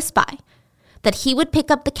fellow spy that he would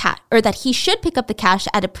pick up that he should pick up the cash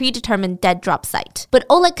at a predetermined dead drop site. But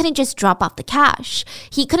Oleg couldn't just drop off the cash.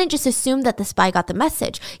 He couldn't just assume that the spy got the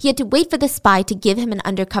message. He had to wait for the spy to give him an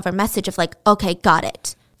undercover message of like, okay, got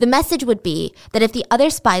it. The message would be that if the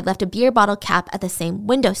other spy left a beer bottle cap at the same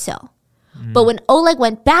windowsill. But when Oleg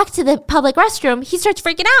went back to the public restroom, he starts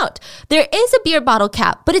freaking out. There is a beer bottle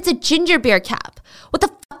cap, but it's a ginger beer cap. What the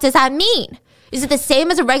fuck does that mean? Is it the same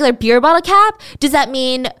as a regular beer bottle cap? Does that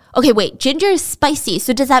mean, okay, wait, ginger is spicy,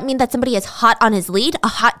 so does that mean that somebody is hot on his lead? A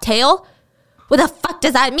hot tail? What the fuck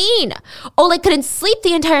does that mean? Oleg couldn't sleep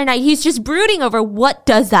the entire night. He's just brooding over what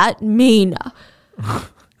does that mean?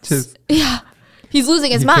 Yeah. He's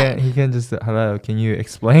losing his mind. He can't just, hello, can you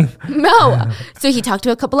explain? No. So he talked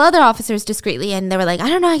to a couple other officers discreetly and they were like, I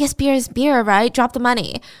don't know, I guess beer is beer, right? Drop the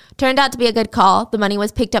money. Turned out to be a good call. The money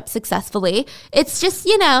was picked up successfully. It's just,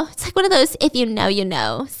 you know, it's like one of those if you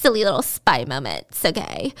know, silly little spy moments,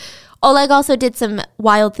 okay? Oleg also did some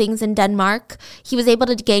wild things in Denmark. He was able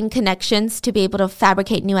to gain connections to be able to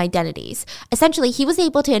fabricate new identities. Essentially, he was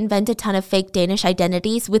able to invent a ton of fake Danish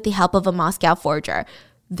identities with the help of a Moscow forger.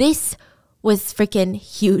 This was freaking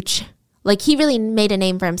huge. Like, he really made a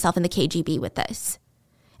name for himself in the KGB with this.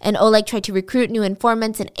 And Oleg tried to recruit new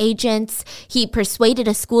informants and agents. He persuaded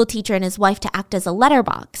a school teacher and his wife to act as a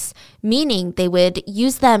letterbox, meaning they would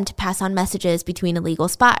use them to pass on messages between illegal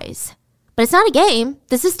spies. But it's not a game.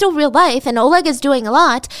 This is still real life, and Oleg is doing a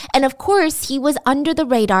lot. And of course, he was under the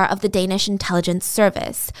radar of the Danish Intelligence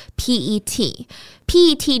Service, PET.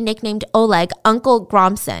 PET nicknamed Oleg Uncle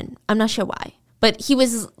Gromsen. I'm not sure why. But he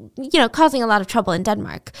was, causing a lot of trouble in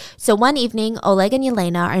Denmark. So one evening, Oleg and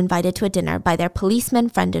Yelena are invited to a dinner by their policeman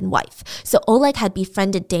friend and wife. So Oleg had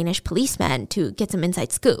befriended Danish policemen to get some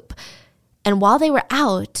inside scoop. And while they were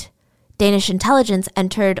out, Danish intelligence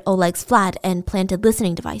entered Oleg's flat and planted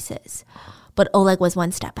listening devices. But Oleg was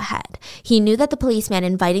one step ahead. He knew that the policeman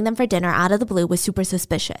inviting them for dinner out of the blue was super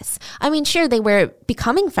suspicious. I mean, sure, they were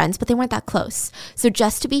becoming friends, but they weren't that close. So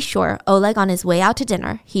just to be sure, Oleg, on his way out to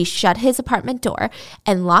dinner, he shut his apartment door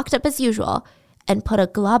and locked up as usual and put a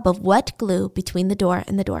glob of wet glue between the door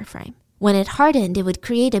and the door frame. When it hardened, it would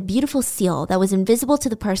create a beautiful seal that was invisible to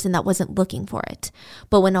the person that wasn't looking for it.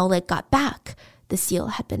 But when Oleg got back, the seal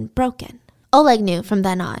had been broken. Oleg knew from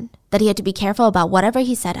then on that he had to be careful about whatever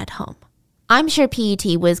he said at home. I'm sure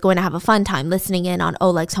PET was going to have a fun time listening in on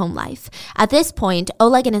Oleg's home life. At this point,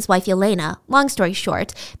 Oleg and his wife Yelena, long story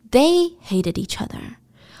short, they hated each other.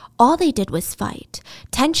 All they did was fight.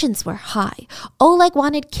 Tensions were high. Oleg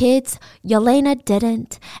wanted kids, Yelena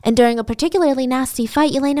didn't. And during a particularly nasty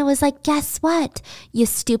fight, Yelena was like, guess what, you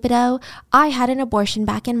stupido? I had an abortion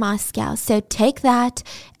back in Moscow, so take that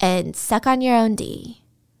and suck on your own D.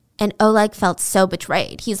 And Oleg felt so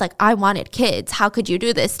betrayed. He's like, I wanted kids. How could you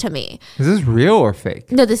do this to me? Is this real or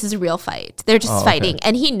fake? No, this is a real fight. They're just fighting. Okay.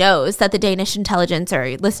 And he knows that the Danish intelligence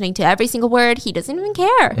are listening to every single word. He doesn't even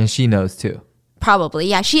care. And she knows too. Probably,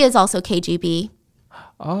 yeah. She is also KGB.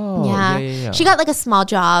 Oh, yeah. She got like a small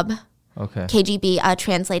job. Okay. KGB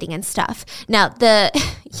translating and stuff. Now, they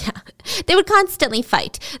would constantly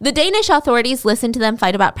fight. The Danish authorities listened to them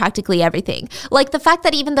fight about practically everything. Like the fact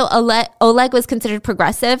that even though Oleg was considered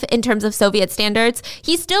progressive in terms of Soviet standards,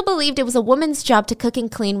 he still believed it was a woman's job to cook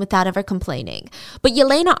and clean without ever complaining. But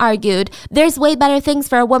Yelena argued, there's way better things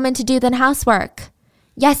for a woman to do than housework.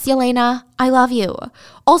 Yes, Yelena, I love you.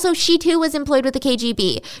 Also, she too was employed with the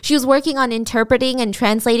KGB. She was working on interpreting and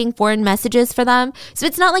translating foreign messages for them. So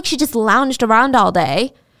it's not like she just lounged around all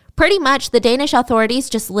day. Pretty much, the Danish authorities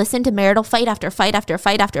just listened to marital fight after fight after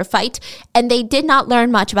fight after fight, and they did not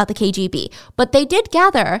learn much about the KGB. But they did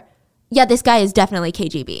gather, yeah, this guy is definitely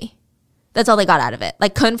KGB. That's all they got out of it.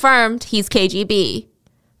 Like, confirmed, he's KGB.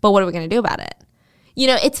 But what are we going to do about it? You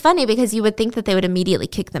know, it's funny because you would think that they would immediately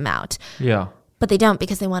kick them out. Yeah. But they don't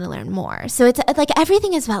because they want to learn more. So it's like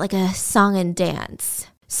everything is about like a song and dance.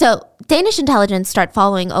 So Danish intelligence start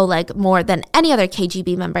following Oleg more than any other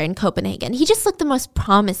KGB member in Copenhagen. He just looked the most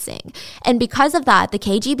promising. And because of that, the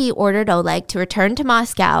KGB ordered Oleg to return to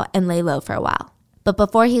Moscow and lay low for a while. But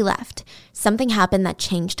before he left, something happened that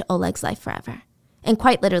changed Oleg's life forever. And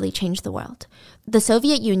quite literally changed the world. The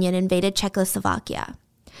Soviet Union invaded Czechoslovakia.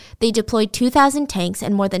 They deployed 2,000 tanks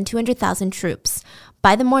and more than 200,000 troops.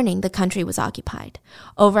 By the morning, the country was occupied.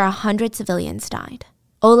 Over 100 civilians died.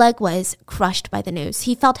 Oleg was crushed by the news.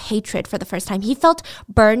 He felt hatred for the first time. He felt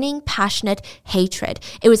burning, passionate hatred.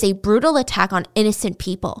 It was a brutal attack on innocent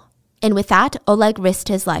people. And with that, Oleg risked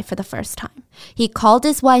his life for the first time. He called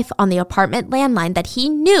his wife on the apartment landline that he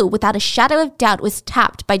knew without a shadow of doubt was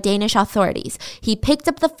tapped by Danish authorities. He picked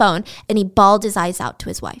up the phone and he bawled his eyes out to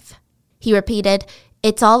his wife. He repeated,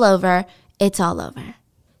 "It's all over. It's all over."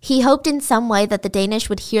 He hoped in some way that the Danish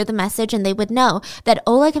would hear the message and they would know that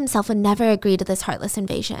Oleg himself would never agree to this heartless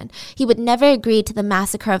invasion. He would never agree to the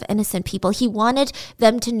massacre of innocent people. He wanted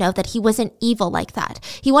them to know that he wasn't evil like that.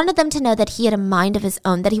 He wanted them to know that he had a mind of his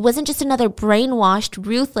own, that he wasn't just another brainwashed,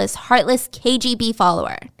 ruthless, heartless KGB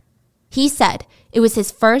follower. He said it was his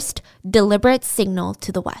first deliberate signal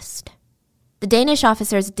to the West. The Danish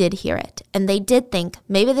officers did hear it, and they did think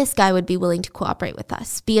maybe this guy would be willing to cooperate with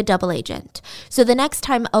us, be a double agent. So the next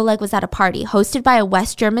time Oleg was at a party hosted by a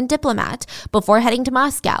West German diplomat, before heading to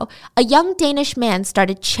Moscow, a young Danish man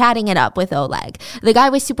started chatting it up with Oleg. The guy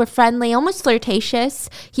was super friendly, almost flirtatious.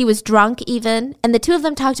 He was drunk even, and the two of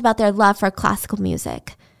them talked about their love for classical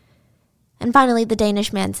music. And finally, the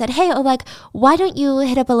Danish man said, "Hey, Oleg, why don't you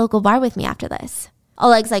hit up a local bar with me after this?"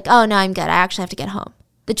 Oleg's like, "Oh, no, I'm good. I actually have to get home."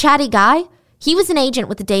 The chatty guy, he was an agent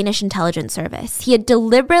with the Danish intelligence service. He had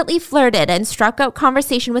deliberately flirted and struck up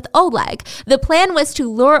conversation with Oleg. The plan was to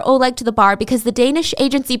lure Oleg to the bar because the Danish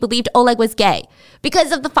agency believed Oleg was gay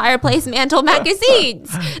because of the Fireplace Mantle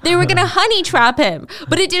magazines. They were going to honey trap him,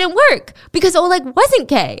 but it didn't work because Oleg wasn't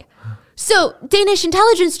gay. So Danish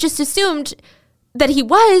intelligence just assumed that he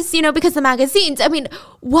was, because the magazines. I mean,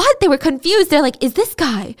 what? They were confused. They're like, is this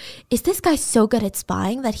guy so good at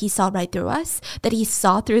spying that he saw right through us? That he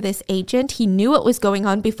saw through this agent? He knew what was going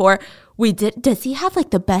on before we did? Does he have like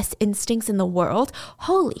the best instincts in the world?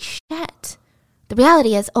 Holy shit. The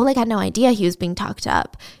reality is Oleg had no idea he was being talked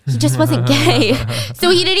up. He just wasn't gay. So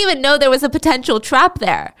he didn't even know there was a potential trap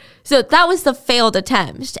there. So that was the failed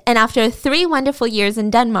attempt. And after 3 wonderful years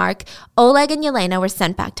in Denmark, Oleg and Yelena were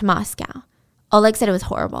sent back to Moscow. Oleg said it was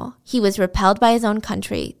horrible. He was repelled by his own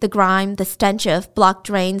country, the grime, the stench of blocked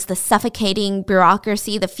drains, the suffocating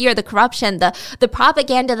bureaucracy, the fear, the corruption, the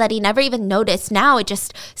propaganda that he never even noticed. Now it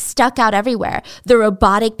just stuck out everywhere. The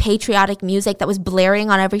robotic, patriotic music that was blaring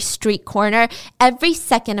on every street corner. Every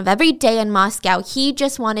second of every day in Moscow, he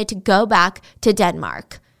just wanted to go back to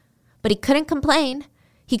Denmark. But he couldn't complain.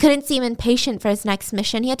 He couldn't seem impatient for his next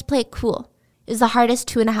mission. He had to play it cool. It was the hardest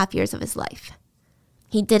 2.5 years of his life.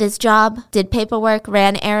 He did his job, did paperwork,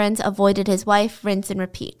 ran errands, avoided his wife, rinse and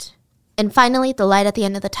repeat. And finally, the light at the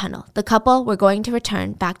end of the tunnel. The couple were going to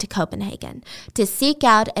return back to Copenhagen to seek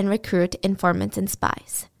out and recruit informants and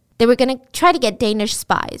spies. They were going to try to get Danish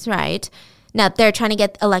spies, right? Now, they're trying to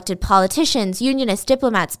get elected politicians, unionists,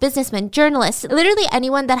 diplomats, businessmen, journalists, literally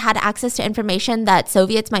anyone that had access to information that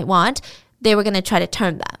Soviets might want, they were going to try to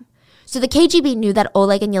turn them. So the KGB knew that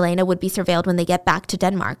Oleg and Yelena would be surveilled when they get back to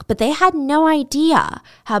Denmark, but they had no idea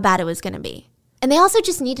how bad it was going to be. And they also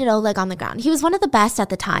just needed Oleg on the ground. He was one of the best at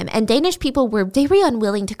the time, and Danish people were very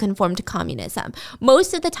unwilling to conform to communism.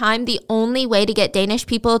 Most of the time, the only way to get Danish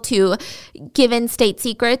people to give in state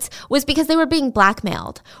secrets was because they were being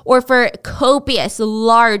blackmailed or for copious,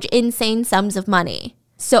 large, insane sums of money.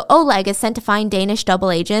 So Oleg is sent to find Danish double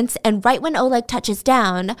agents, and right when Oleg touches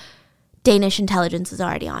down, Danish intelligence is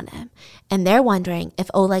already on him, and they're wondering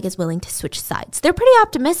if Oleg is willing to switch sides. They're pretty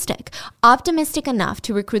optimistic enough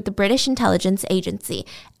to recruit the British intelligence agency,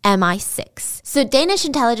 MI6. So Danish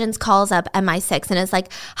intelligence calls up MI6 and is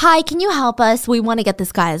like, hi, can you help us? We want to get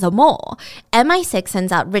this guy as a mole. MI6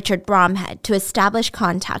 sends out Richard Bromhead to establish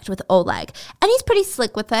contact with Oleg, and he's pretty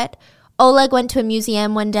slick with it. Oleg went to a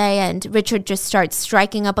museum one day and Richard just starts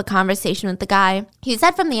striking up a conversation with the guy. He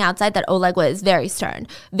said from the outside that Oleg was very stern,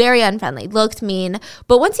 very unfriendly, looked mean.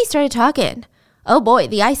 But once he started talking, oh boy,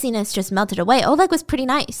 the iciness just melted away. Oleg was pretty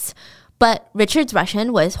nice. But Richard's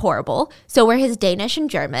Russian was horrible, so were his Danish and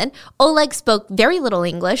German. Oleg spoke very little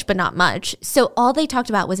English, but not much, so all they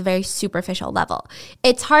talked about was a very superficial level.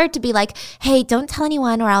 It's hard to be like, hey, don't tell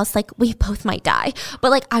anyone or else, like, we both might die.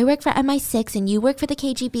 But, like, I work for MI6 and you work for the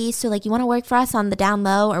KGB, so, like, you want to work for us on the down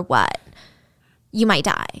low or what? You might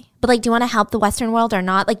die. But, like, do you want to help the Western world or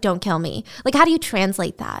not? Like, don't kill me. Like, how do you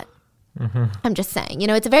translate that? Mm-hmm. I'm just saying,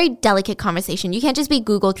 it's a very delicate conversation. You can't just be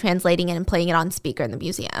Google translating it and playing it on speaker in the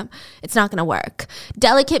museum. It's not going to work.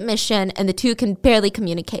 Delicate mission, and the two can barely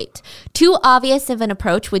communicate. Too obvious of an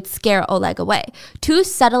approach would scare Oleg away. Too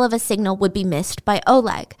subtle of a signal would be missed by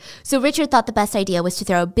Oleg. So Richard thought the best idea was to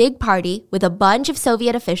throw a big party with a bunch of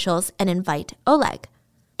Soviet officials and invite Oleg.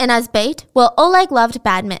 And as bait, well, Oleg loved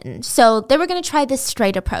badminton, so they were going to try this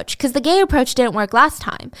straight approach because the gay approach didn't work last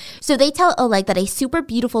time. So they tell Oleg that a super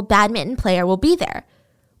beautiful badminton player will be there,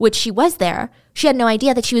 which she was there. She had no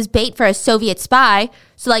idea that she was bait for a Soviet spy,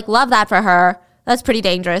 so like, love that for her. That's pretty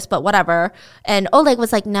dangerous, but whatever. And Oleg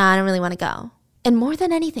was like, nah, I don't really want to go. And more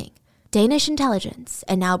than anything, Danish intelligence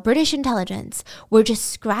and now British intelligence were just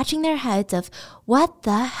scratching their heads of what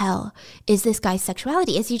the hell is this guy's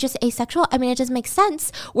sexuality? Is he just asexual? I mean, it doesn't make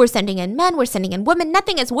sense. We're sending in men, we're sending in women.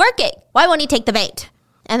 Nothing is working. Why won't he take the bait?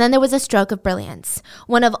 And then there was a stroke of brilliance.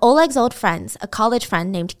 One of Oleg's old friends, a college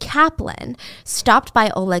friend named Kaplan, stopped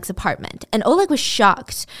by Oleg's apartment. And Oleg was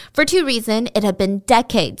shocked. For two reasons, it had been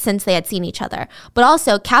decades since they had seen each other. But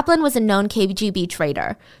also, Kaplan was a known KGB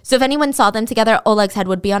traitor. So if anyone saw them together, Oleg's head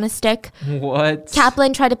would be on a stick. What?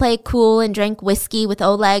 Kaplan tried to play it cool and drink whiskey with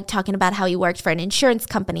Oleg, talking about how he worked for an insurance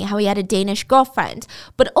company, how he had a Danish girlfriend.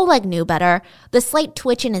 But Oleg knew better. The slight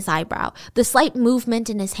twitch in his eyebrow, the slight movement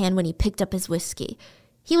in his hand when he picked up his whiskey.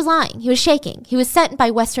 He was lying. He was shaking. He was sent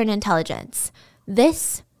by Western intelligence.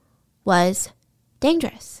 This was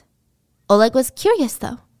dangerous. Oleg was curious,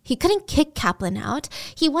 though. He couldn't kick Kaplan out.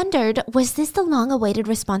 He wondered, was this the long-awaited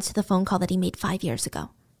response to the phone call that he made 5 years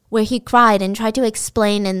ago? Where he cried and tried to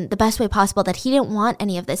explain in the best way possible that he didn't want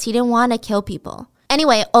any of this. He didn't want to kill people.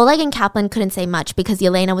 Anyway, Oleg and Kaplan couldn't say much because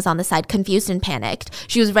Yelena was on the side, confused and panicked.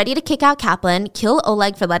 She was ready to kick out Kaplan, kill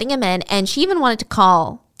Oleg for letting him in, and she even wanted to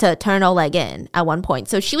call to turn Oleg in at one point.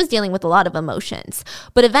 So she was dealing with a lot of emotions.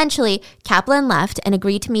 But eventually, Kaplan left and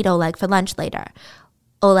agreed to meet Oleg for lunch later.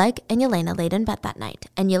 Oleg and Yelena laid in bed that night,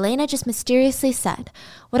 and Yelena just mysteriously said,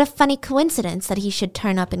 what a funny coincidence that he should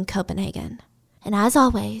turn up in Copenhagen. And as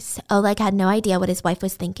always, Oleg had no idea what his wife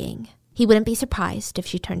was thinking. He wouldn't be surprised if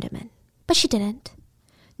she turned him in. But she didn't.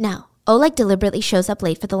 Now, Oleg deliberately shows up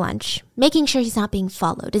late for the lunch, making sure he's not being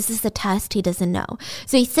followed. Is this a test? He doesn't know.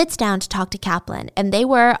 So he sits down to talk to Kaplan, and they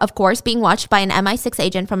were, of course, being watched by an MI6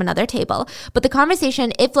 agent from another table. But the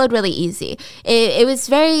conversation, it flowed really easy. It was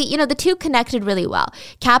very, the two connected really well.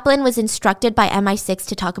 Kaplan was instructed by MI6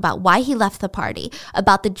 to talk about why he left the party,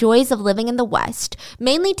 about the joys of living in the West,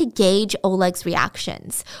 mainly to gauge Oleg's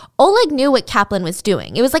reactions. Oleg knew what Kaplan was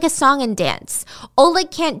doing. It was like a song and dance. Oleg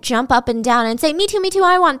can't jump up and down and say, me too,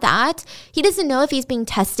 I want that. He doesn't know if he's being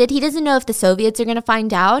tested. He doesn't know if the Soviets are going to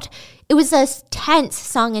find out. It was a tense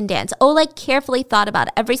song and dance. Oleg carefully thought about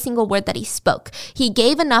every single word that he spoke. He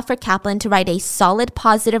gave enough for Kaplan to write a solid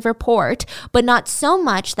positive report, but not so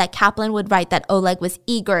much that Kaplan would write that Oleg was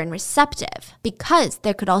eager and receptive, because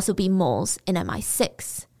there could also be moles in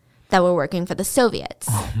MI6 that were working for the Soviets.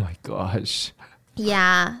 Oh my gosh.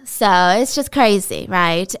 Yeah, so it's just crazy,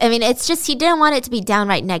 right? I mean, it's just he didn't want it to be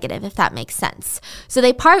downright negative, if that makes sense. So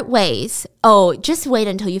they part ways. Oh, just wait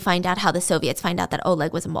until you find out how the Soviets find out that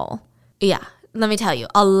Oleg was a mole. Yeah, let me tell you,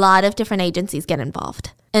 a lot of different agencies get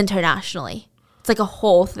involved internationally. It's like a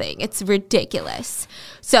whole thing. It's ridiculous.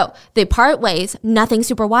 So they part ways. Nothing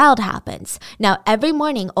super wild happens. Now, every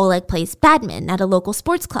morning, Oleg plays badminton at a local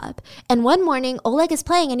sports club. And one morning, Oleg is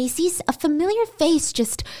playing and he sees a familiar face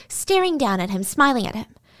just staring down at him, smiling at him.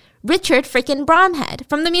 Richard freaking Bromhead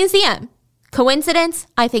from the museum. Coincidence?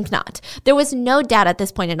 I think not. There was no doubt at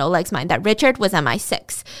this point in Oleg's mind that Richard was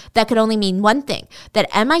MI6. That could only mean one thing,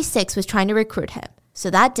 that MI6 was trying to recruit him. So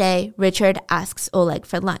that day, Richard asks Oleg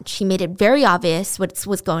for lunch. He made it very obvious what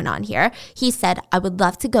was going on here. He said, I would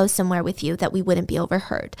love to go somewhere with you that we wouldn't be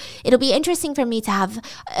overheard. It'll be interesting for me to have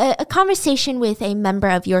a conversation with a member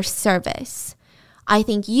of your service. I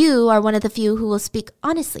think you are one of the few who will speak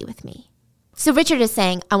honestly with me. So Richard is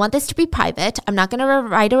saying, I want this to be private. I'm not going to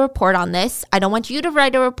write a report on this. I don't want you to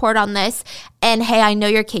write a report on this. And hey, I know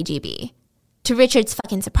you're KGB. To Richard's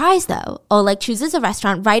fucking surprise, though, Oleg chooses a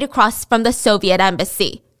restaurant right across from the Soviet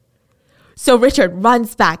embassy. So Richard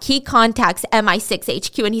runs back. He contacts MI6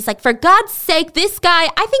 HQ and he's like, for God's sake, this guy,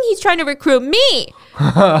 I think he's trying to recruit me.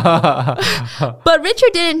 But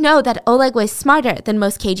Richard didn't know that Oleg was smarter than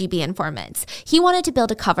most KGB informants. He wanted to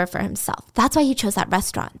build a cover for himself. That's why he chose that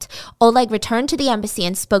restaurant. Oleg returned to the embassy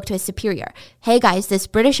and spoke to his superior. Hey guys, this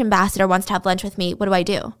British ambassador wants to have lunch with me. What do I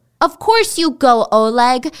do? Of course you go,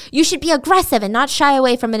 Oleg. You should be aggressive and not shy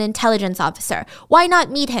away from an intelligence officer. Why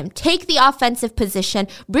not meet him? Take the offensive position.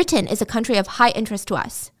 Britain is a country of high interest to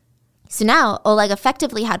us. So now, Oleg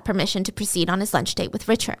effectively had permission to proceed on his lunch date with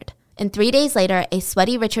Richard. And 3 days later, a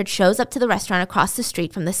sweaty Richard shows up to the restaurant across the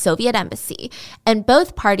street from the Soviet embassy, and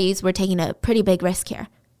both parties were taking a pretty big risk here.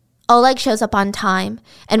 Oleg shows up on time,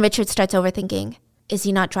 and Richard starts overthinking, is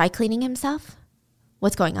he not dry cleaning himself?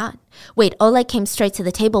 What's going on? Wait, Oleg came straight to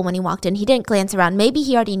the table when he walked in. He didn't glance around. Maybe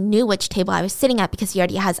he already knew which table I was sitting at because he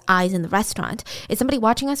already has eyes in the restaurant. Is somebody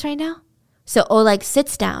watching us right now? So Oleg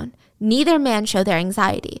sits down. Neither man showed their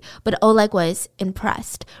anxiety, but Oleg was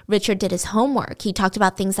impressed. Richard did his homework. He talked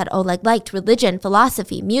about things that Oleg liked, religion,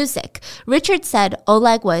 philosophy, music. Richard said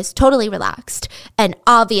Oleg was totally relaxed and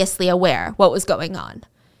obviously aware what was going on.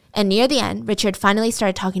 And near the end, Richard finally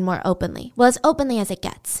started talking more openly. Well, as openly as it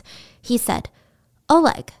gets. He said,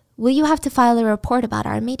 Oleg, will you have to file a report about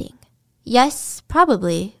our meeting? Yes,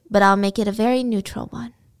 probably, but I'll make it a very neutral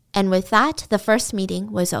one. And with that, the first meeting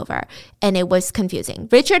was over, and it was confusing.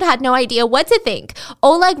 Richard had no idea what to think.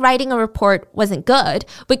 Oleg writing a report wasn't good,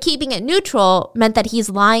 but keeping it neutral meant that he's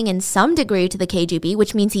lying in some degree to the KGB,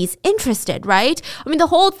 which means he's interested, right? I mean, the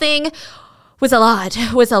whole thing was a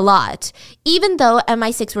lot. Even though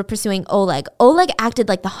MI6 were pursuing Oleg acted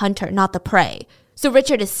like the hunter, not the prey. So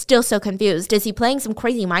Richard is still so confused. Is he playing some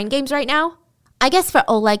crazy mind games right now? I guess for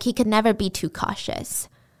Oleg, he could never be too cautious.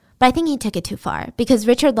 But I think he took it too far because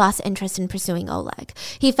Richard lost interest in pursuing Oleg.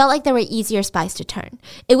 He felt like there were easier spies to turn.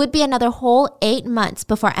 It would be another whole 8 months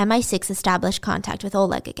before MI6 established contact with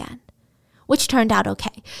Oleg again. Which turned out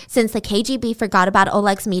okay, since the KGB forgot about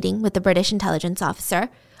Oleg's meeting with the British intelligence officer.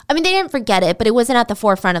 I mean, they didn't forget it, but it wasn't at the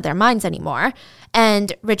forefront of their minds anymore.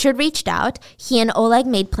 And Richard reached out. He and Oleg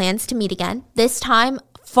made plans to meet again, this time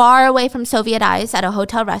far away from Soviet eyes at a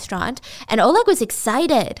hotel restaurant. And Oleg was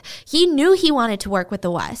excited. He knew he wanted to work with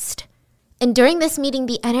the West. And during this meeting,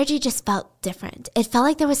 the energy just felt different. It felt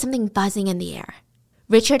like there was something buzzing in the air.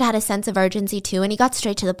 Richard had a sense of urgency too, and he got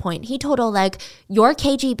straight to the point. He told Oleg, "You're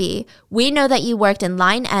KGB. We know that you worked in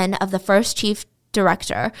line N of the first chief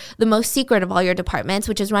director, the most secret of all your departments,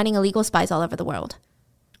 which is running illegal spies all over the world."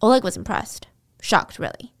 Oleg was impressed. Shocked,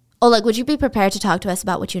 really. Oleg, would you be prepared to talk to us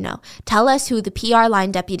about what you know? Tell us who the PR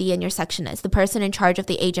line deputy in your section is, the person in charge of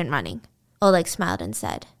the agent running. Oleg smiled and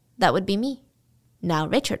said, "That would be me." Now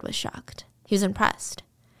Richard was shocked. He was impressed.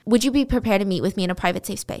 "Would you be prepared to meet with me in a private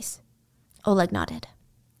safe space?" Oleg nodded.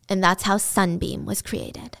 And that's how Sunbeam was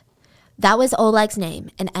created. That was Oleg's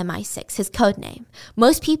name in MI6, his code name.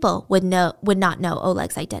 Most people would not know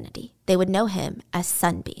Oleg's identity. They would know him as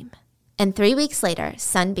Sunbeam. And 3 weeks later,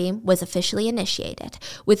 Sunbeam was officially initiated,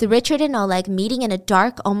 with Richard and Oleg meeting in a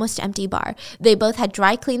dark, almost empty bar. They both had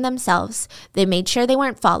dry cleaned themselves. They made sure they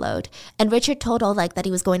weren't followed. And Richard told Oleg that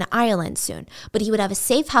he was going to Ireland soon, but he would have a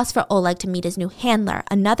safe house for Oleg to meet his new handler,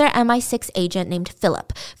 another MI6 agent named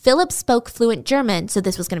Philip. Philip spoke fluent German, so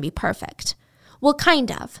this was going to be perfect. Well,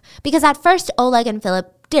 kind of, because at first Oleg and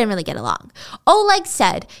Philip didn't really get along. Oleg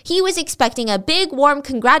said he was expecting a big, warm,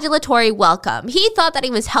 congratulatory welcome. He thought that he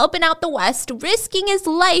was helping out the West, risking his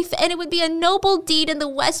life, and it would be a noble deed and the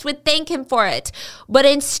West would thank him for it. But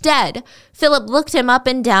instead, Philip looked him up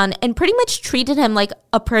and down and pretty much treated him like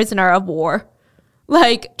a prisoner of war.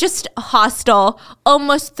 Like, just hostile,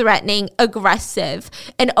 almost threatening, aggressive.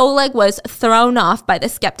 And Oleg was thrown off by the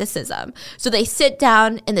skepticism. So they sit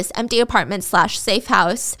down in this empty apartment / safe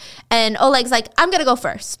house. And Oleg's like, I'm going to go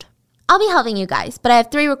first. I'll be helping you guys, but I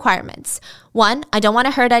have 3 requirements. 1, I don't want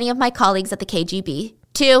to hurt any of my colleagues at the KGB.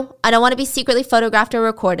 2, I don't want to be secretly photographed or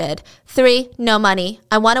recorded. 3, no money.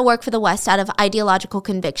 I want to work for the West out of ideological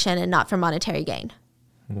conviction and not for monetary gain.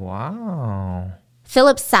 Wow.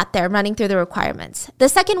 Philip sat there running through the requirements. The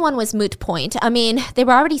second one was moot point. I mean, they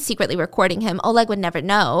were already secretly recording him. Oleg would never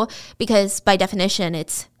know because by definition,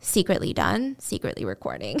 it's secretly done, secretly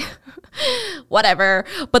recording, whatever.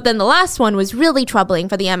 But then the last one was really troubling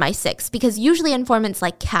for the MI6 because usually informants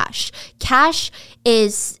like cash. Cash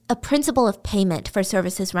is a principle of payment for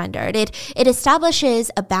services rendered. It establishes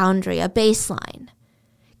a boundary, a baseline.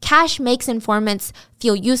 Cash makes informants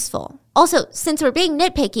feel useful. Also, since we're being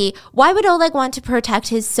nitpicky, why would Oleg want to protect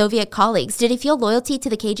his Soviet colleagues? Did he feel loyalty to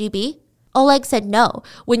the KGB? Oleg said no.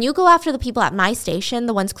 When you go after the people at my station,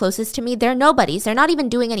 the ones closest to me, they're nobodies. They're not even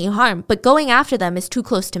doing any harm, but going after them is too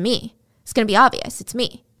close to me. It's going to be obvious. It's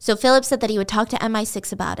me. So Philip said that he would talk to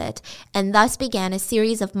MI6 about it, and thus began a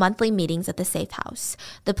series of monthly meetings at the safe house.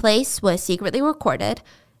 The place was secretly recorded,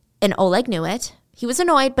 and Oleg knew it. He was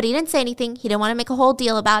annoyed, but he didn't say anything. He didn't want to make a whole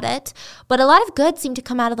deal about it. But a lot of good seemed to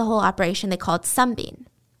come out of the whole operation they called Sunbeam.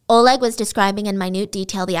 Oleg was describing in minute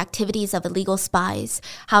detail the activities of illegal spies,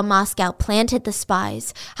 how Moscow planted the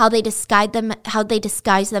spies, how they disguised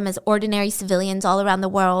them as ordinary civilians all around the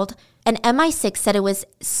world. And MI6 said it was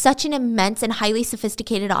such an immense and highly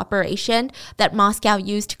sophisticated operation that Moscow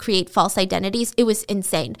used to create false identities. It was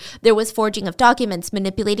insane. There was forging of documents,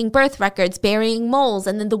 manipulating birth records, burying moles,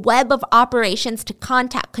 and then the web of operations to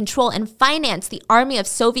contact, control, and finance the army of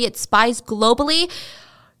Soviet spies globally.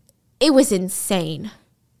 It was insane.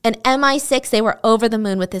 And MI6, they were over the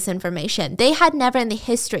moon with this information. They had never in the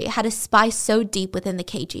history had a spy so deep within the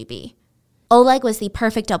KGB. Oleg was the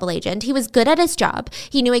perfect double agent. He was good at his job.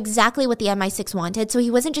 He knew exactly what the MI6 wanted, so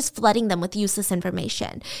he wasn't just flooding them with useless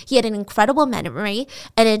information. He had an incredible memory,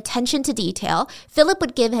 an attention to detail. Philip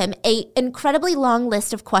would give him an incredibly long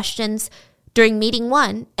list of questions during meeting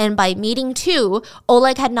 1, and by meeting 2,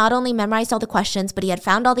 Oleg had not only memorized all the questions, but he had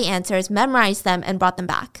found all the answers, memorized them, and brought them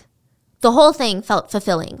back. The whole thing felt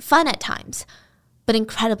fulfilling, fun at times, but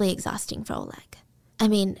incredibly exhausting for Oleg. I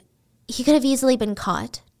mean, he could have easily been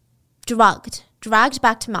caught, dragged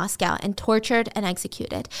back to Moscow, and tortured and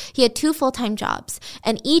executed. He had 2 full-time jobs,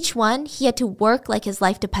 and each one he had to work like his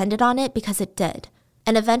life depended on it because it did.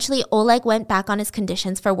 And eventually, Oleg went back on his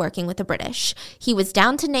conditions for working with the British. He was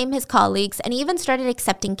down to name his colleagues, and he even started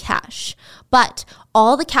accepting cash. But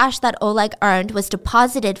all the cash that Oleg earned was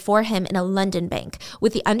deposited for him in a London bank,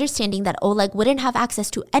 with the understanding that Oleg wouldn't have access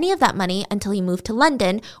to any of that money until he moved to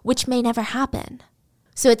London, which may never happen.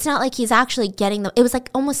 So it's not like he's actually getting them. It was like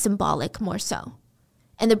almost symbolic more so.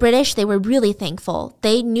 And the British, they were really thankful.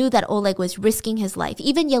 They knew that Oleg was risking his life.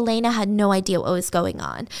 Even Yelena had no idea what was going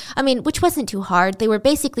on. I mean, which wasn't too hard. They were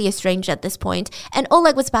basically estranged at this point, and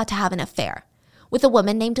Oleg was about to have an affair with a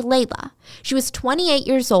woman named Layla. She was 28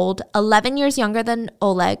 years old, 11 years younger than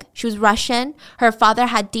Oleg. She was Russian. Her father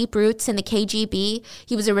had deep roots in the KGB.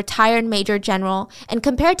 He was a retired major general. And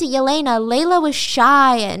compared to Yelena, Layla was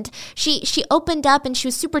shy, and she opened up, and she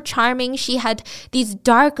was super charming. She had these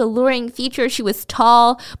dark, alluring features. She was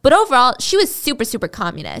tall. But overall, she was super, super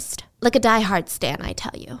communist. Like a diehard stan, I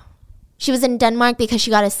tell you. She was in Denmark because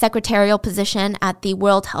she got a secretarial position at the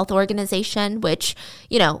World Health Organization, which,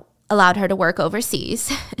 allowed her to work overseas.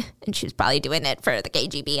 And she was probably doing it for the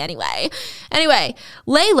KGB anyway. Anyway,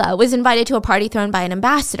 Layla was invited to a party thrown by an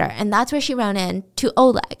ambassador, and that's where she ran into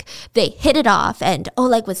Oleg. They hit it off, and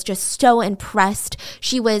Oleg was just so impressed.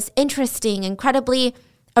 She was interesting, incredibly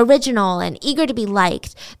original, and eager to be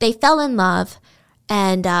liked. They fell in love,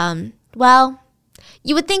 and,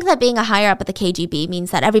 you would think that being a higher up at the KGB means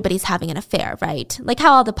that everybody's having an affair, right? Like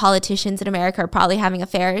how all the politicians in America are probably having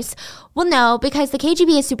affairs. Well, no, because the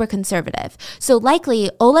KGB is super conservative. So likely,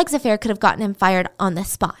 Oleg's affair could have gotten him fired on the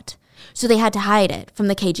spot. So they had to hide it from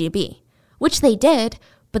the KGB, which they did,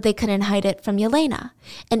 but they couldn't hide it from Yelena.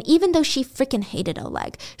 And even though she freaking hated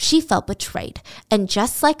Oleg, she felt betrayed. And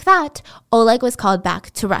just like that, Oleg was called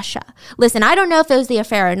back to Russia. Listen, I don't know if it was the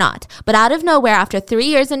affair or not, but out of nowhere, after 3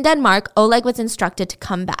 years in Denmark, Oleg was instructed to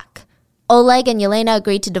come back. Oleg and Yelena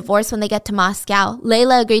agreed to divorce when they get to Moscow.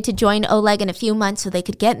 Layla agreed to join Oleg in a few months so they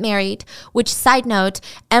could get married, which, side note,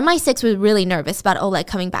 MI6 was really nervous about Oleg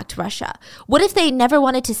coming back to Russia. What if they never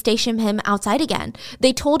wanted to station him outside again?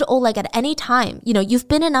 They told Oleg at any time, you've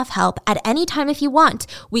been enough help. At any time if you want,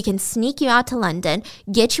 we can sneak you out to London,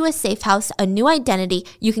 get you a safe house, a new identity.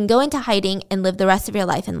 You can go into hiding and live the rest of your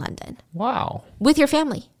life in London. Wow. With your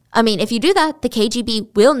family. I mean, if you do that, the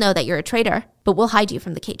KGB will know that you're a traitor, but we'll hide you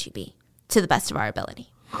from the KGB. To the best of our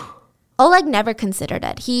ability. Oleg never considered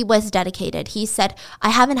it. He was dedicated. He said, I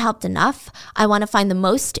haven't helped enough. I want to find the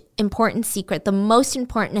most important secret, the most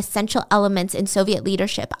important essential elements in Soviet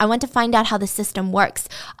leadership. I want to find out how the system works.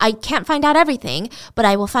 I can't find out everything, but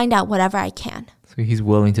I will find out whatever I can. So he's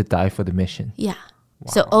willing to die for the mission. Yeah.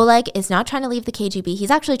 Wow. So Oleg is not trying to leave the KGB. He's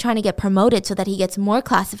actually trying to get promoted so that he gets more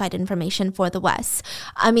classified information for the West.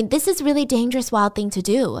 I mean, this is really dangerous, wild thing to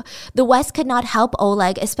do. The West could not help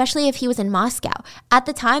Oleg, especially if he was in Moscow. At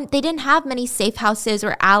the time, they didn't have many safe houses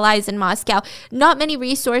or allies in Moscow, not many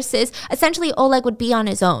resources. Essentially, Oleg would be on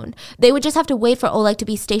his own. They would just have to wait for Oleg to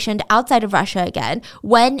be stationed outside of Russia again,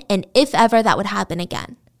 when and if ever that would happen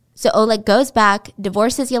again. So Oleg goes back,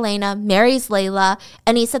 divorces Yelena, marries Layla,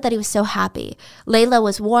 and he said that he was so happy. Layla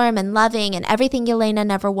was warm and loving and everything Yelena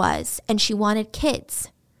never was, and she wanted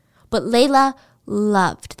kids. But Layla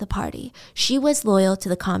loved the party. She was loyal to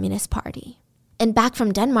the Communist Party. And back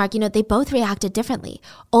from Denmark, they both reacted differently.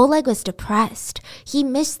 Oleg was depressed. He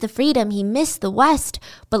missed the freedom, he missed the West,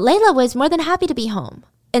 but Layla was more than happy to be home.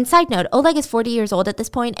 And side note, Oleg is 40 years old at this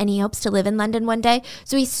point, and he hopes to live in London one day.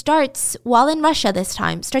 So he starts, while in Russia this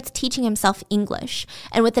time, starts teaching himself English.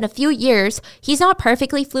 And within a few years, he's not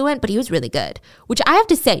perfectly fluent, but he was really good. Which I have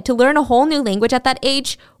to say, to learn a whole new language at that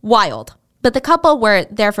age, wild. But the couple were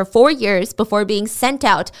there for 4 years before being sent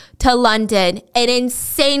out to London. An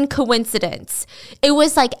insane coincidence. It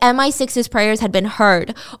was like MI6's prayers had been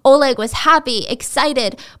heard. Oleg was happy,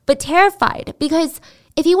 excited, but terrified because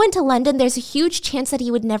if he went to London, there's a huge chance that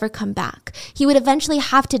he would never come back. He would eventually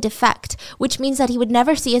have to defect, which means that he would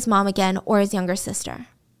never see his mom again or his younger sister.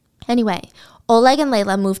 Anyway, Oleg and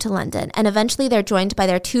Layla move to London, and eventually they're joined by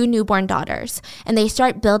their 2 newborn daughters, and they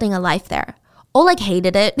start building a life there. Oleg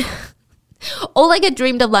hated it. Oleg had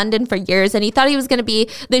dreamed of London for years, and he thought he was going to be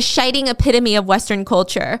the shining epitome of Western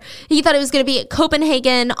culture. He thought it was going to be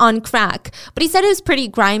Copenhagen on crack, but he said it was pretty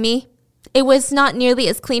grimy. It was not nearly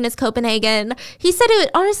as clean as Copenhagen. He said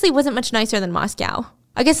it honestly wasn't much nicer than Moscow.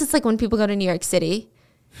 I guess it's like when people go to New York City.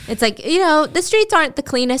 It's like, the streets aren't the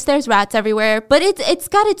cleanest. There's rats everywhere, but it's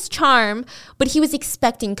got its charm. But he was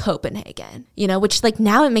expecting Copenhagen, which like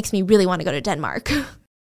now it makes me really want to go to Denmark.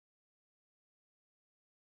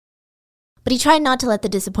 But he tried not to let the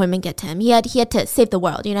disappointment get to him. He had to save the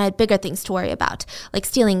world. Had bigger things to worry about, like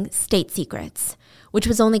stealing state secrets, which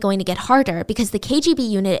was only going to get harder because the KGB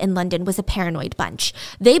unit in London was a paranoid bunch.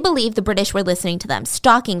 They believed the British were listening to them,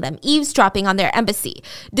 stalking them, eavesdropping on their embassy.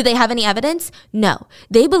 Did they have any evidence? No.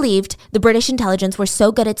 They believed the British intelligence were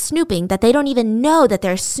so good at snooping that they don't even know that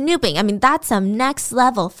they're snooping. I mean, that's some next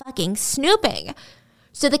level fucking snooping.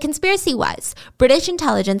 So the conspiracy was, British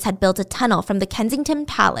intelligence had built a tunnel from the Kensington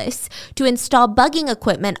Palace to install bugging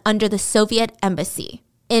equipment under the Soviet embassy.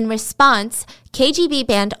 In response, KGB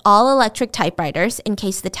banned all electric typewriters in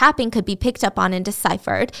case the tapping could be picked up on and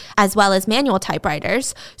deciphered, as well as manual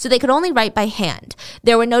typewriters, so they could only write by hand.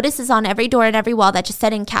 There were notices on every door and every wall that just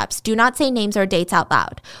said in caps, "Do not say names or dates out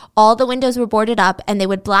loud." All the windows were boarded up, and they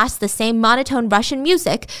would blast the same monotone Russian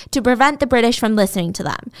music to prevent the British from listening to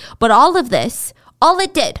them. But all of this, all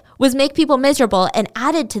it did was make people miserable and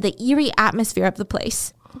added to the eerie atmosphere of the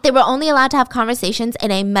place. They were only allowed to have conversations in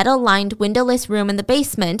a metal-lined windowless room in the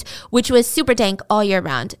basement, which was super dank all year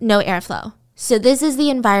round, no airflow. So this is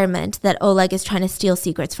the environment that Oleg is trying to steal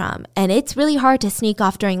secrets from, and it's really hard to sneak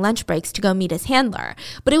off during lunch breaks to go meet his handler.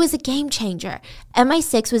 But it was a game changer.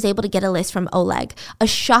 MI6 was able to get a list from Oleg, a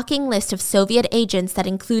shocking list of Soviet agents that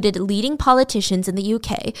included leading politicians in the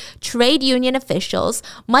UK, trade union officials,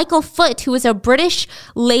 Michael Foot, who was a British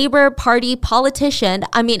Labour Party politician.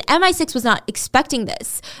 I mean, MI6 was not expecting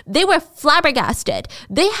this. They were flabbergasted.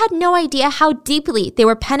 They had no idea how deeply they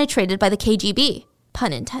were penetrated by the KGB.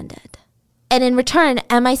 Pun intended. And in return,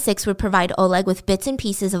 MI6 would provide Oleg with bits and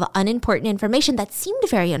pieces of unimportant information that seemed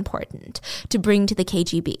very important to bring to the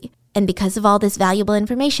KGB. And because of all this valuable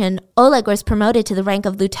information, Oleg was promoted to the rank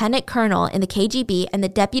of lieutenant colonel in the KGB and the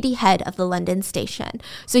deputy head of the London station.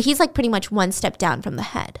 So he's like pretty much one step down from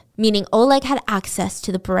the head, meaning Oleg had access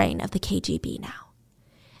to the brain of the KGB now.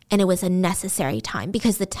 And it was a necessary time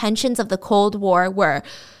because the tensions of the Cold War were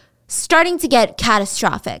starting to get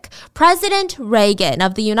catastrophic. President Reagan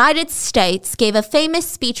of the United States gave a famous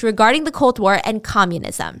speech regarding the Cold War and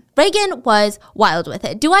communism. Reagan was wild with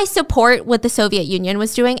it. Do I support what the Soviet Union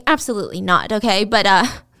was doing? Absolutely not, okay? But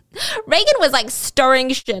Reagan was like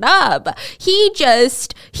stirring shit up. He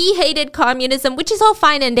hated communism, which is all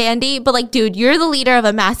fine and dandy, but like, dude, you're the leader of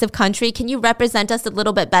a massive country. Can you represent us a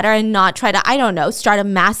little bit better and not try to, I don't know, start a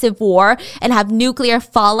massive war and have nuclear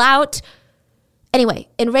fallout? Anyway,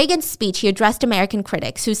 in Reagan's speech, he addressed American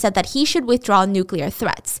critics who said that he should withdraw nuclear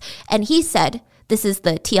threats. And he said, this is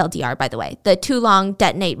the TLDR, by the way, the too long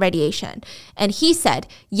detonate radiation. And he said,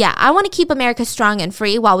 yeah, I want to keep America strong and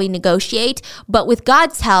free while we negotiate, but with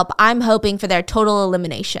God's help, I'm hoping for their total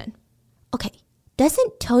elimination. Okay,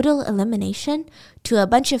 doesn't total elimination to a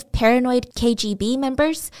bunch of paranoid KGB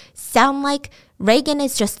members sound like Reagan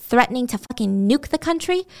is just threatening to fucking nuke the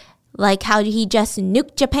country? Like how he just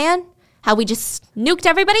nuked Japan? How we just nuked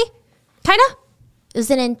everybody? Kinda? It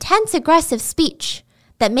was an intense, aggressive speech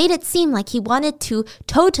that made it seem like he wanted to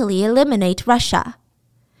totally eliminate Russia.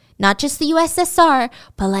 Not just the USSR,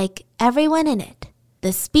 but like everyone in it.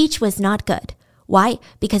 The speech was not good. Why?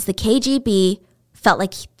 Because the KGB felt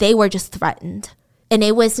like they were just threatened. And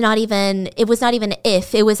it was not even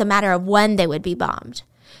if, it was a matter of when they would be bombed.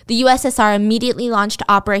 The USSR immediately launched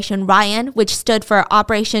Operation Ryan, which stood for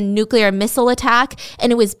Operation Nuclear Missile Attack,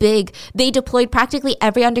 and it was big. They deployed practically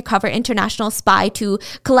every undercover international spy to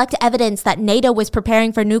collect evidence that NATO was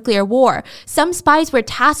preparing for nuclear war. Some spies were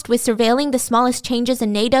tasked with surveilling the smallest changes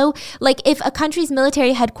in NATO, like if a country's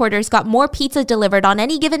military headquarters got more pizza delivered on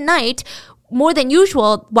any given night, more than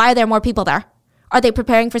usual, why are there more people there? Are they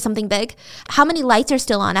preparing for something big? How many lights are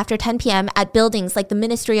still on after 10 p.m. at buildings like the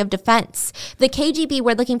Ministry of Defense? The KGB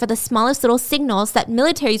were looking for the smallest little signals that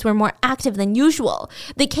militaries were more active than usual.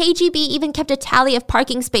 The KGB even kept a tally of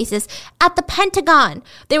parking spaces at the Pentagon.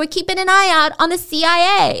 They were keeping an eye out on the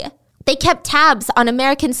CIA. They kept tabs on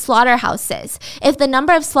American slaughterhouses. If the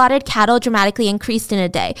number of slaughtered cattle dramatically increased in a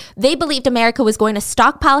day, they believed America was going to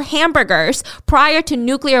stockpile hamburgers prior to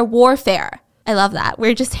nuclear warfare. I love that.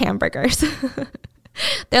 We're just hamburgers.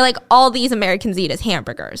 They're like, all these Americans eat is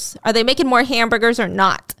hamburgers. Are they making more hamburgers or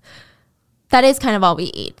not? That is kind of all we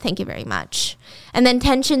eat. Thank you very much. And then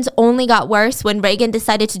tensions only got worse when Reagan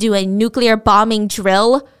decided to do a nuclear bombing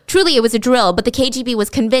drill. Truly, it was a drill, but the KGB was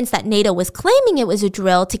convinced that NATO was claiming it was a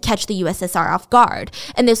drill to catch the USSR off guard.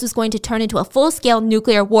 And this was going to turn into a full-scale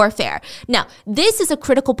nuclear warfare. Now, this is a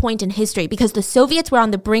critical point in history because the Soviets were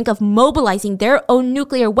on the brink of mobilizing their own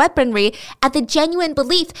nuclear weaponry at the genuine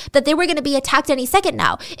belief that they were going to be attacked any second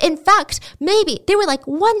now. In fact, maybe they were like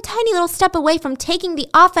one tiny little step away from taking the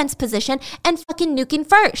offense position and fucking nuking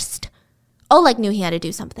first. Oleg knew he had to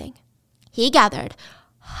do something. He gathered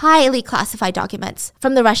highly classified documents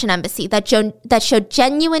from the Russian embassy that showed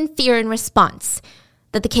genuine fear in response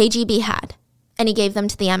that the KGB had, and he gave them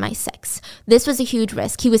to the MI6. This was a huge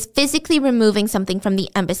risk. He was physically removing something from the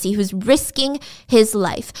embassy, who's risking his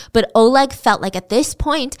life. But Oleg felt like at this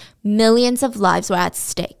point, millions of lives were at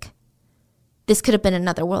stake. This could have been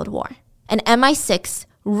another world war. And MI6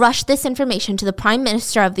 rushed this information to the Prime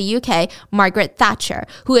Minister of the UK, Margaret Thatcher,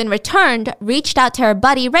 who in return reached out to her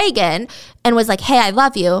buddy Reagan and was like, hey, I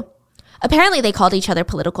love you. Apparently they called each other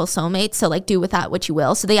political soulmates, so like do with that what you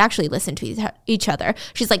will. So they actually listened to each other.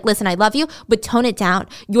 She's like, listen, I love you, but tone it down.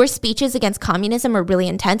 Your speeches against communism are really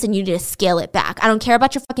intense and you need to scale it back. I don't care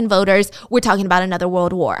about your fucking voters. We're talking about another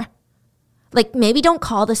world war. Like, maybe don't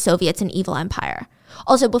call the Soviets an evil empire.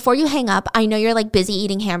 Also, before you hang up, I know you're like busy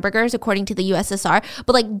eating hamburgers according to the USSR,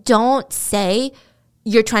 but like don't say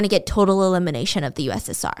you're trying to get total elimination of the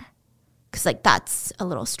USSR. Because like that's a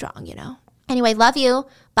little strong, you know? Anyway, love you.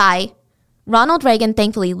 Bye. Ronald Reagan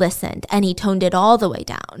thankfully listened and he toned it all the way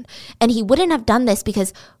down. And he wouldn't have done this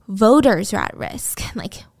because voters are at risk.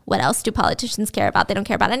 Like, what else do politicians care about? They don't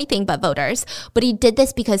care about anything but voters. But he did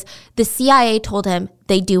this because the CIA told him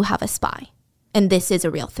they do have a spy. And this is a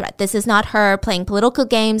real threat. This is not her playing political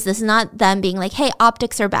games. This is not them being like, hey,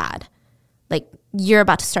 optics are bad. Like, you're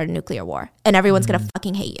about to start a nuclear war and everyone's going to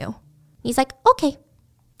fucking hate you. He's like, okay,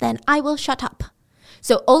 then I will shut up.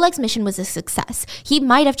 So Oleg's mission was a success. He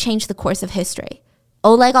might have changed the course of history.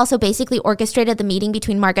 Oleg also basically orchestrated the meeting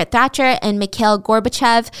between Margaret Thatcher and Mikhail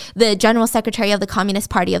Gorbachev, the general secretary of the Communist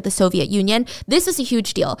Party of the Soviet Union. This was a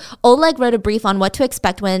huge deal. Oleg wrote a brief on what to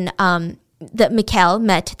expect when Mikhail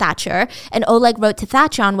met Thatcher, and Oleg wrote to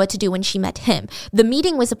Thatcher on what to do when she met him. The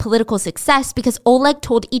meeting was a political success because Oleg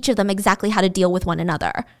told each of them exactly how to deal with one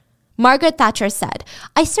another. Margaret Thatcher said,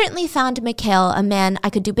 I certainly found Mikhail a man I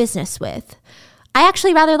could do business with. I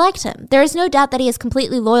actually rather liked him. There is no doubt that he is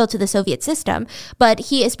completely loyal to the Soviet system, but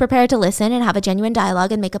he is prepared to listen and have a genuine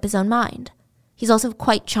dialogue and make up his own mind. He's also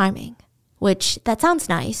quite charming, which that sounds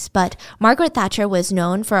nice, but Margaret Thatcher was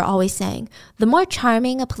known for always saying, the more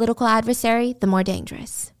charming a political adversary, the more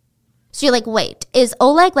dangerous. So you're like, wait, is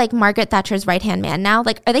Oleg like Margaret Thatcher's right-hand man now?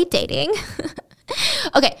 Like, are they dating?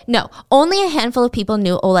 Okay, no, only a handful of people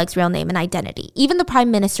knew Oleg's real name and identity. Even the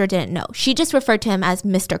prime minister didn't know. She just referred to him as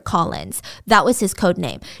Mr. Collins. That was his code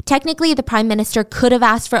name. Technically, the prime minister could have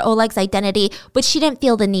asked for Oleg's identity, but she didn't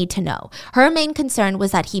feel the need to know. Her main concern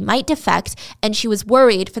was that he might defect, and she was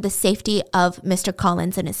worried for the safety of Mr.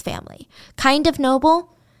 Collins and his family. Kind of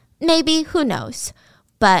noble? Maybe, who knows?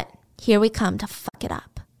 But here we come to fuck it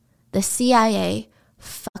up. The CIA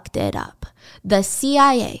fucked it up. The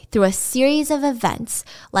CIA, through a series of events,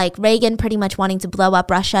 like Reagan pretty much wanting to blow up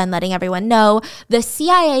Russia and letting everyone know, the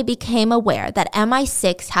CIA became aware that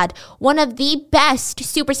MI6 had one of the best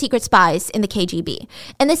super secret spies in the KGB.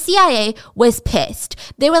 And the CIA was pissed.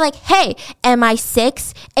 They were like, hey,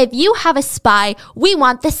 MI6, if you have a spy, we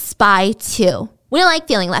want the spy too. We don't like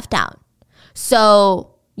feeling left out. So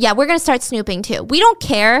yeah, we're going to start snooping too. We don't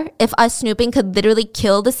care if us snooping could literally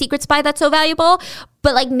kill the secret spy that's so valuable,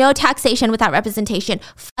 but like no taxation without representation.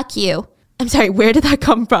 Fuck you. I'm sorry, where did that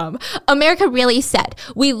come from? America really said,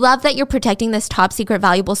 we love that you're protecting this top secret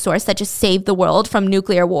valuable source that just saved the world from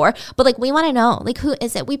nuclear war, but like we want to know, like who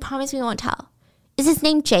is it? We promise we won't tell. Is his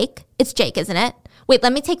name Jake? It's Jake, isn't it? Wait,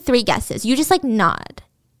 let me take 3 guesses. You just like nod,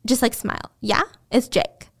 just like smile. Yeah, it's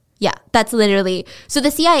Jake. Yeah, that's literally. So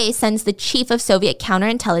the CIA sends the chief of Soviet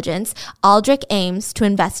counterintelligence, Aldrich Ames, to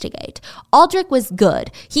investigate. Aldrich was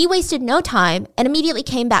good. He wasted no time and immediately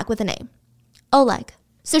came back with a name. Oleg.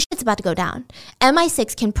 So shit's about to go down.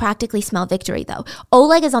 MI6 can practically smell victory, though.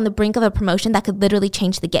 Oleg is on the brink of a promotion that could literally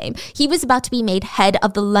change the game. He was about to be made head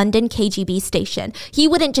of the London KGB station. He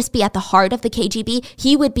wouldn't just be at the heart of the KGB,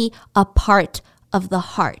 he would be a part of the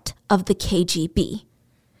heart of the KGB.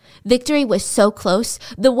 Victory was so close,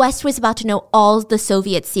 the West was about to know all the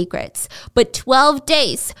Soviet secrets. But 12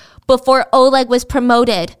 days before Oleg was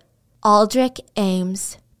promoted, Aldrich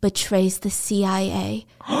Ames betrays the CIA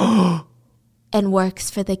and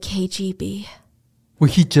works for the KGB.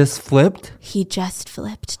 Well, he just flipped? He just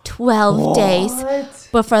flipped 12 days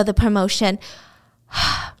before the promotion.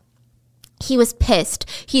 He was pissed.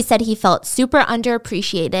 He said he felt super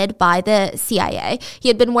underappreciated by the CIA. He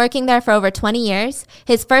had been working there for over 20 years.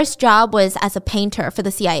 His first job was as a painter for the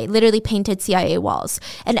CIA, literally painted CIA walls.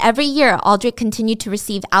 And every year, Aldrich continued to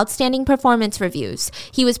receive outstanding performance reviews.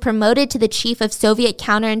 He was promoted to the chief of Soviet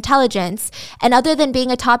counterintelligence. And other than being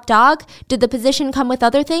a top dog, did the position come with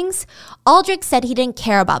other things? Aldrich said he didn't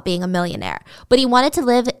care about being a millionaire, but he wanted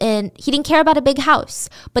to he didn't care about a big house,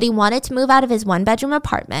 but he wanted to move out of his 1-bedroom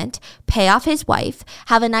apartment, pay off his wife,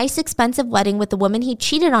 have a nice expensive wedding with the woman he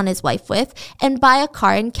cheated on his wife with, and buy a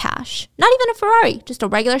car in cash. Not even a Ferrari, just a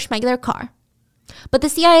regular schmegular car. But the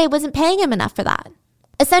CIA wasn't paying him enough for that.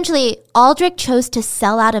 Essentially, Aldrich chose to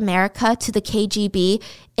sell out America to the KGB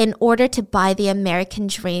in order to buy the American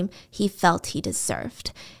dream he felt he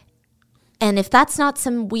deserved. And if that's not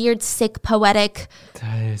some weird, sick, poetic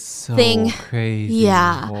that is so thing, crazy.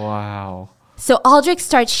 Yeah. Wow. So Aldrich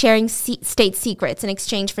starts sharing state secrets in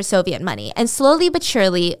exchange for Soviet money. And slowly but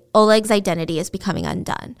surely, Oleg's identity is becoming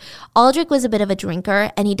undone. Aldrich was a bit of a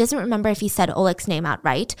drinker, and he doesn't remember if he said Oleg's name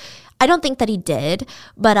outright. I don't think that he did.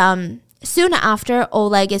 But soon after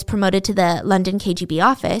Oleg is promoted to the London KGB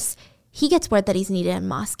office, he gets word that he's needed in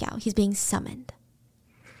Moscow. He's being summoned.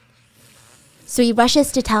 So he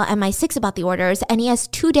rushes to tell MI6 about the orders, and he has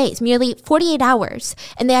 2 days, merely 48 hours.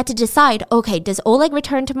 And they had to decide, okay, does Oleg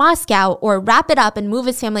return to Moscow or wrap it up and move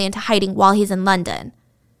his family into hiding while he's in London?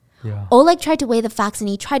 Yeah. Oleg tried to weigh the facts, and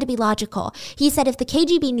he tried to be logical. He said if the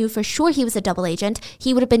KGB knew for sure he was a double agent,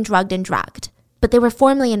 he would have been drugged and dragged. But they were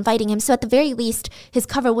formally inviting him, so at the very least, his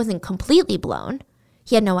cover wasn't completely blown.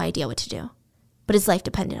 He had no idea what to do, but his life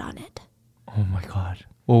depended on it. Oh my God.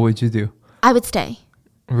 What would you do? I would stay.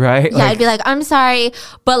 Right? Yeah, I'd be like, I'm sorry,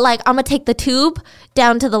 but like, I'm gonna take the tube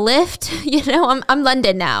down to the lift. You know, I'm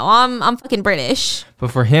London now. I'm fucking British.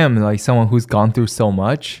 But for him, like someone who's gone through so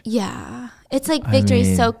much. Yeah. It's like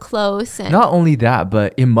victory's so close. And not only that,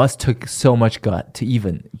 but it must took so much gut to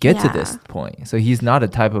even get to this point. So he's not a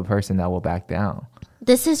type of person that will back down.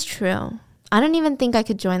 This is true. I don't even think I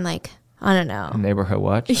could join I don't know. Neighborhood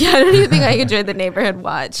Watch? Yeah, I don't even think I could join the Neighborhood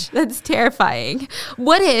Watch. That's terrifying.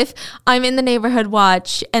 What if I'm in the Neighborhood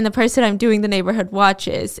Watch and the person I'm doing the Neighborhood Watch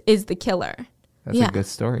is the killer? That's a good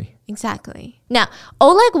story. Exactly. Now,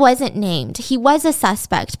 Oleg wasn't named. He was a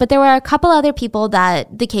suspect, but there were a couple other people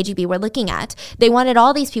that the KGB were looking at. They wanted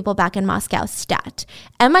all these people back in Moscow stat.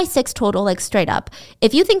 MI6 told Oleg straight up,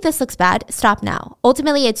 if you think this looks bad, stop now.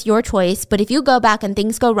 Ultimately, it's your choice, but if you go back and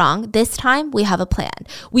things go wrong, this time we have a plan.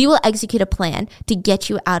 We will execute a plan to get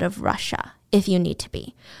you out of Russia if you need to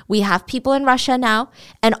be. We have people in Russia now,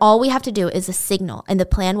 and all we have to do is a signal, and the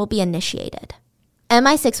plan will be initiated.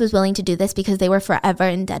 MI6 was willing to do this because they were forever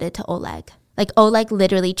indebted to Oleg. Like, Oleg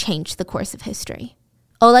literally changed the course of history.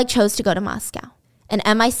 Oleg chose to go to Moscow, and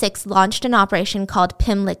MI6 launched an operation called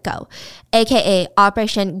Pimliko, aka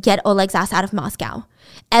Operation Get Oleg's Ass Out of Moscow.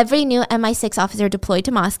 Every new MI6 officer deployed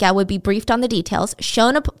to Moscow would be briefed on the details,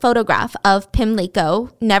 shown a photograph of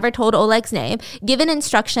Pimliko, never told Oleg's name, given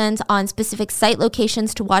instructions on specific site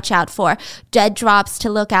locations to watch out for, dead drops to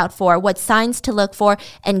look out for, what signs to look for,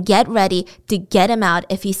 and get ready to get him out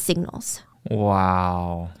if he signals.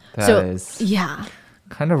 Wow. That is yeah.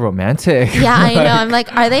 kind of romantic. Yeah, I know. I'm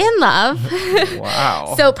like, are they in love?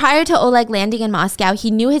 Wow. So prior to Oleg landing in Moscow,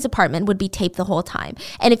 he knew his apartment would be taped the whole time.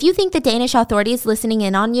 And if you think the Danish authorities listening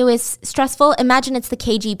in on you is stressful, imagine it's the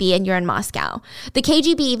KGB and you're in Moscow. The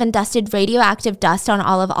KGB even dusted radioactive dust on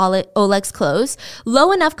all of Oleg's clothes,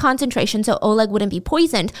 low enough concentration so Oleg wouldn't be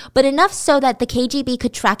poisoned, but enough so that the KGB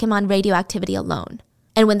could track him on radioactivity alone.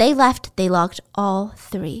 And when they left, they locked all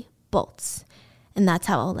 3 bolts. And that's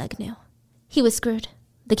how Oleg knew. He was screwed.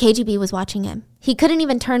 The KGB was watching him. He couldn't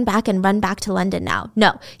even turn back and run back to London now.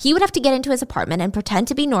 No, he would have to get into his apartment and pretend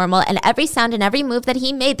to be normal, and every sound and every move that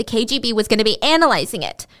he made, the KGB was going to be analyzing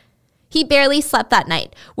it. He barely slept that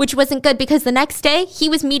night, which wasn't good because the next day, he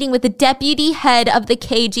was meeting with the deputy head of the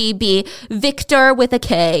KGB, Victor with a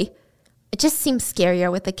K. It just seems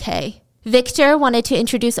scarier with a K. Victor wanted to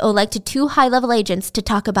introduce Oleg to 2 high-level agents to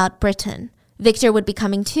talk about Britain. Victor would be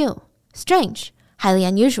coming too. Strange, highly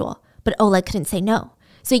unusual, but Oleg couldn't say no.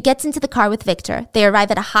 So he gets into the car with Victor. They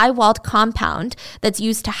arrive at a high-walled compound that's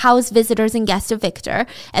used to house visitors and guests of Victor,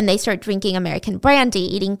 and they start drinking American brandy,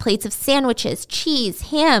 eating plates of sandwiches,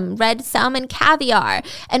 cheese, ham, red salmon, caviar.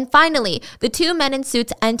 And finally, the 2 men in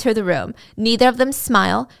suits enter the room. Neither of them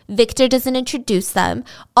smile. Victor doesn't introduce them.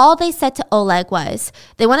 All they said to Oleg was,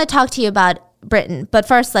 they want to talk to you about Britain, but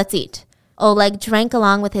first let's eat. Oleg drank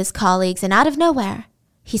along with his colleagues, and out of nowhere,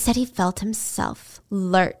 he said he felt himself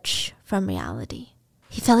lurch from reality.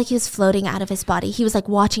 He felt like he was floating out of his body. He was like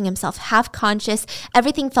watching himself, half conscious.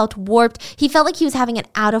 Everything felt warped. He felt like he was having an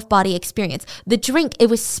out-of-body experience. The drink, it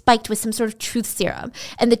was spiked with some sort of truth serum.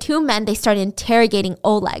 And the 2 men, they started interrogating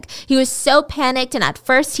Oleg. He was so panicked, and at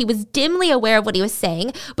first he was dimly aware of what he was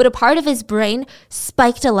saying, but a part of his brain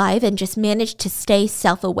spiked alive and just managed to stay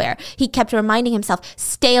self-aware. He kept reminding himself,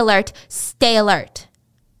 stay alert, stay alert.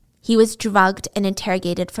 He was drugged and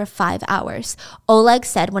interrogated for 5 hours. Oleg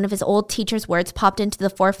said one of his old teacher's words popped into the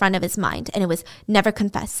forefront of his mind, and it was, never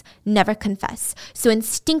confess, never confess. So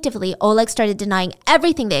instinctively, Oleg started denying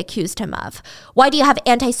everything they accused him of. Why do you have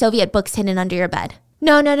anti-Soviet books hidden under your bed?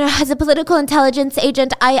 No. As a political intelligence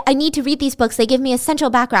agent, I need to read these books. They give me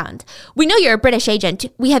essential background. We know you're a British agent.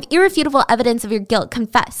 We have irrefutable evidence of your guilt.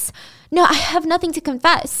 Confess. No, I have nothing to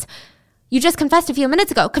confess. You just confessed a few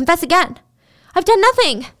minutes ago. Confess again. I've done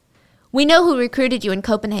nothing. We know who recruited you in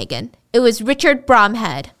Copenhagen. It was Richard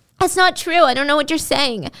Bromhead. That's not true. I don't know what you're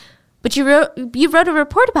saying. But you wrote a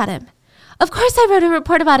report about him. Of course I wrote a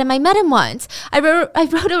report about him. I met him once. I wrote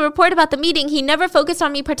a report about the meeting. He never focused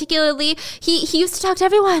on me particularly. He used to talk to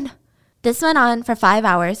everyone. This went on for 5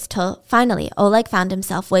 hours till finally Oleg found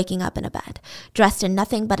himself waking up in a bed, dressed in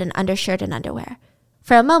nothing but an undershirt and underwear.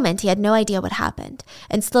 For a moment, he had no idea what happened,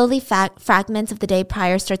 and slowly fragments of the day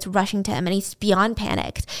prior starts rushing to him, and he's beyond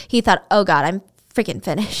panicked. He thought, oh God, I'm freaking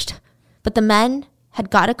finished. But the men had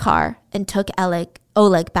got a car and took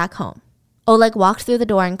Oleg back home. Oleg walked through the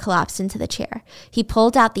door and collapsed into the chair. He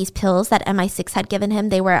pulled out these pills that MI6 had given him.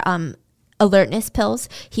 They were alertness pills.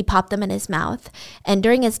 He popped them in his mouth, and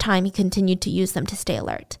during his time, he continued to use them to stay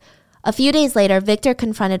alert. A few days later, Victor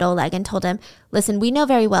confronted Oleg and told him, listen, we know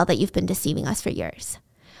very well that you've been deceiving us for years.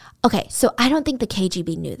 Okay, so I don't think the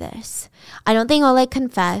KGB knew this. I don't think Oleg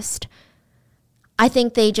confessed. I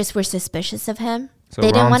think they just were suspicious of him. So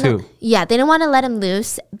they didn't want to. Yeah, they didn't want to let him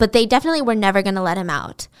loose, but they definitely were never going to let him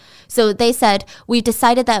out. So they said, we've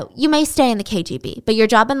decided that you may stay in the KGB, but your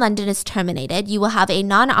job in London is terminated. You will have a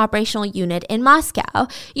non-operational unit in Moscow.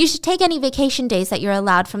 You should take any vacation days that you're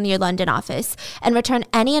allowed from your London office and return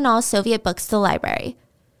any and all Soviet books to the library.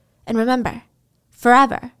 And remember,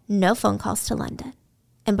 forever, no phone calls to London.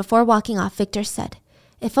 And before walking off, Victor said,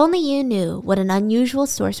 if only you knew what an unusual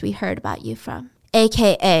source we heard about you from,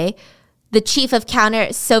 a.k.a. the chief of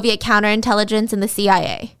Soviet counterintelligence in the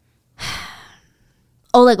CIA.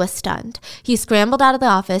 Oleg was stunned. He scrambled out of the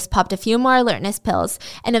office, popped a few more alertness pills,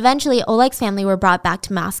 and eventually Oleg's family were brought back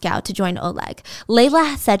to Moscow to join Oleg.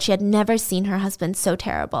 Layla said she had never seen her husband so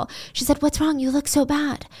terrible. She said, "What's wrong? You look so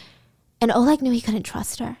bad." And Oleg knew he couldn't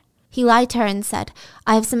trust her. He lied to her and said,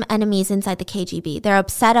 "I have some enemies inside the KGB. They're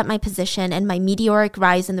upset at my position and my meteoric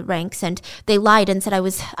rise in the ranks, and they lied and said I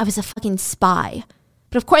was a fucking spy.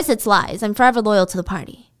 But of course it's lies. I'm forever loyal to the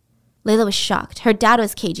party." Layla was shocked. Her dad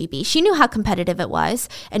was KGB. She knew how competitive it was,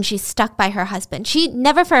 and she stuck by her husband. She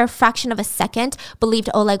never for a fraction of a second believed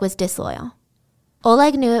Oleg was disloyal.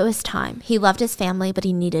 Oleg knew it was time. He loved his family, but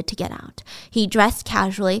he needed to get out. He dressed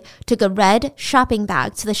casually, took a red shopping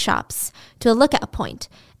bag to the shops, to a lookout point.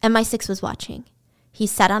 MI6 was watching. He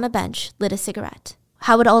sat on a bench, lit a cigarette.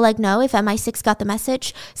 How would Oleg know if MI6 got the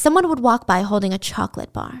message? Someone would walk by holding a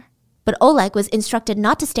chocolate bar. But Oleg was instructed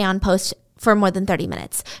not to stay on post for more than 30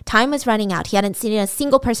 minutes. Time was running out. He hadn't seen a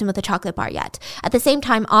single person with a chocolate bar yet. At the same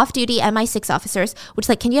time, off-duty MI6 officers, which,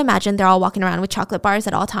 like, can you imagine they're all walking around with chocolate bars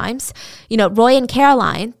at all times? You know, Roy and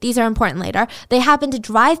Caroline, these are important later, they happened to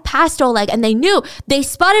drive past Oleg, and they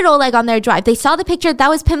spotted Oleg on their drive. They saw the picture. That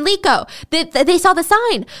was Pimlico. They saw the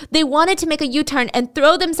sign. They wanted to make a U-turn and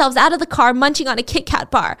throw themselves out of the car munching on a Kit Kat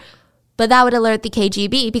bar. But that would alert the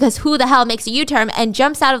KGB, because who the hell makes a U-turn and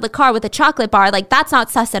jumps out of the car with a chocolate bar? Like, that's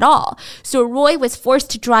not sus at all. So Roy was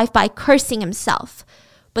forced to drive by cursing himself.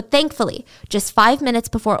 But thankfully, just 5 minutes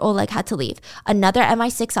before Oleg had to leave, another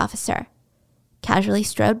MI6 officer casually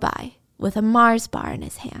strode by with a Mars bar in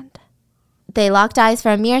his hand. They locked eyes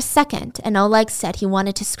for a mere second, and Oleg said he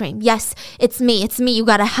wanted to scream, "Yes, it's me, you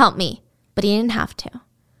gotta help me." But he didn't have to,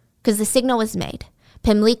 because the signal was made.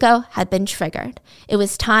 Pimlico had been triggered. It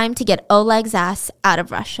was time to get Oleg's ass out of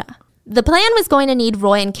Russia. The plan was going to need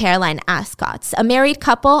Roy and Caroline Ascotts, a married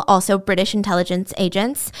couple, also British intelligence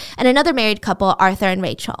agents, and another married couple, Arthur and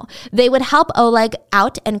Rachel. They would help Oleg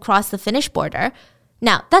out and cross the Finnish border.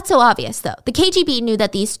 Now, that's so obvious, though. The KGB knew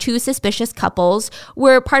that these two suspicious couples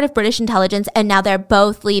were part of British intelligence, and now they're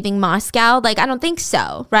both leaving Moscow. Like, I don't think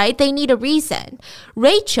so, right? They need a reason.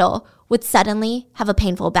 Rachel would suddenly have a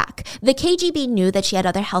painful back. The KGB knew that she had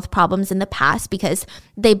other health problems in the past because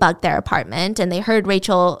they bugged their apartment, and they heard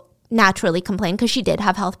Rachel naturally complain because she did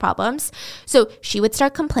have health problems. So she would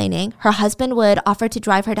start complaining. Her husband would offer to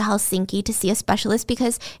drive her to Helsinki to see a specialist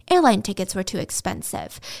because airline tickets were too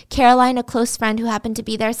expensive. Caroline, a close friend who happened to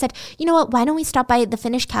be there, said, "You know what, why don't we stop by the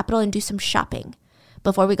Finnish capital and do some shopping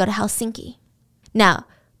before we go to Helsinki?" Now,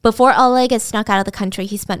 before Oleg had snuck out of the country,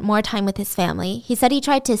 he spent more time with his family. He said he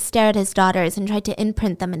tried to stare at his daughters and tried to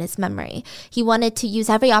imprint them in his memory. He wanted to use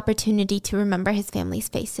every opportunity to remember his family's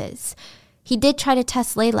faces. He did try to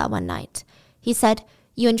test Layla one night. He said,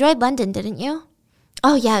 "You enjoyed London, didn't you?"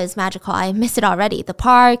 "Oh yeah, it was magical. I miss it already. The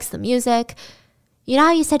parks, the music." "You know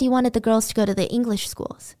how you said you wanted the girls to go to the English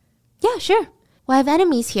schools?" "Yeah, sure. Well, I have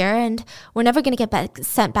enemies here, and we're never going to get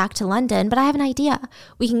sent back to London, but I have an idea.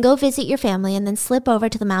 We can go visit your family and then slip over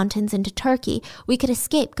to the mountains into Turkey. We could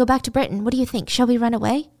escape, go back to Britain. What do you think? Shall we run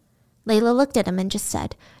away?" Layla looked at him and just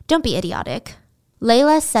said, "Don't be idiotic."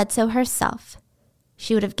 Layla said so herself.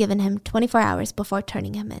 She would have given him 24 hours before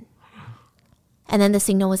turning him in. And then the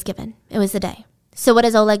signal was given. It was the day. So what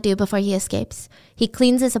does Oleg do before he escapes? He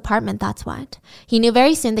cleans his apartment, that's what. He knew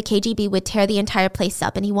very soon the KGB would tear the entire place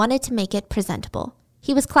up, and he wanted to make it presentable.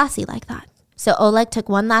 He was classy like that. So Oleg took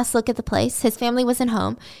one last look at the place. His family wasn't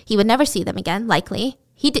home. He would never see them again, likely.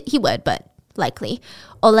 He would, but likely.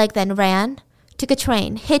 Oleg then ran, took a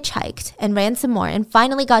train, hitchhiked, and ran some more, and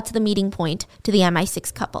finally got to the meeting point to the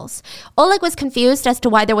MI6 couples. Oleg was confused as to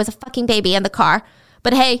why there was a fucking baby in the car.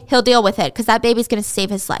 But hey, he'll deal with it because that baby's going to save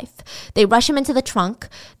his life. They rush him into the trunk.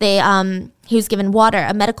 He was given water,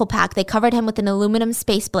 a medical pack. They covered him with an aluminum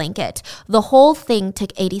space blanket. The whole thing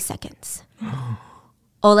took 80 seconds.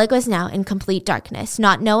 Oleg was now in complete darkness,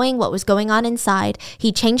 not knowing what was going on inside.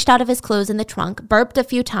 He changed out of his clothes in the trunk, burped a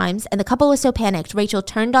few times, and the couple was so panicked, Rachel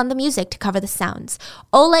turned on the music to cover the sounds.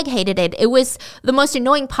 Oleg hated it. It was the most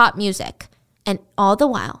annoying pop music. And all the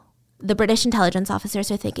while, the British intelligence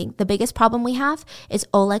officers are thinking, the biggest problem we have is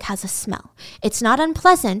Oleg has a smell. It's not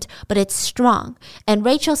unpleasant, but it's strong. And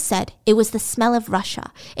Rachel said it was the smell of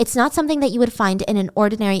Russia. It's not something that you would find in an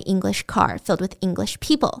ordinary English car filled with English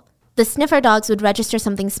people. The sniffer dogs would register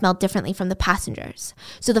something smelled differently from the passengers.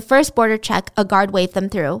 So the first border check, a guard waved them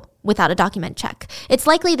through without a document check. It's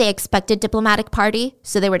likely they expected diplomatic party,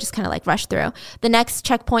 so they were just kind of like rushed through. The next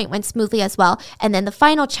checkpoint went smoothly as well, and then the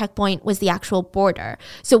final checkpoint was the actual border.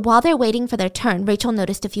 So while they're waiting for their turn, Rachel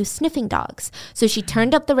noticed a few sniffing dogs. So she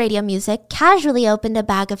turned up the radio music, casually opened a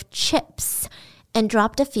bag of chips, and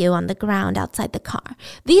dropped a few on the ground outside the car.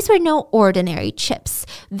 These were no ordinary chips.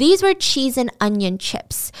 These were cheese and onion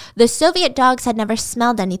chips. The Soviet dogs had never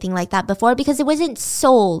smelled anything like that before because it wasn't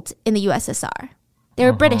sold in the USSR. They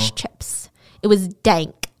were British chips. It was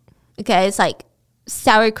dank. Okay, it's like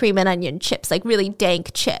sour cream and onion chips, like really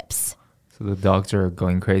dank chips. So the dogs are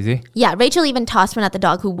going crazy? Yeah, Rachel even tossed one at the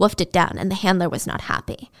dog who woofed it down, and the handler was not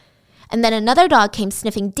happy. And then another dog came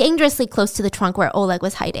sniffing dangerously close to the trunk where Oleg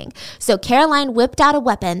was hiding. So Caroline whipped out a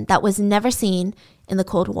weapon that was never seen in the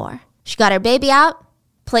Cold War. She got her baby out,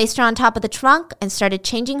 placed her on top of the trunk, and started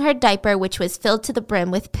changing her diaper, which was filled to the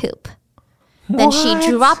brim with poop. Then she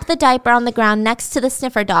dropped the diaper on the ground next to the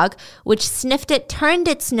sniffer dog, which sniffed it, turned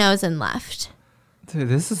its nose, and left. Dude,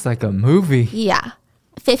 this is like a movie. Yeah.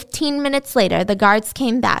 15 minutes later, the guards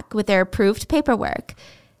came back with their approved paperwork,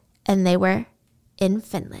 and they were in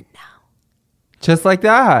Finland now. Just like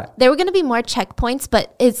that. There were going to be more checkpoints,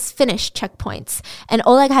 but it's finished checkpoints. And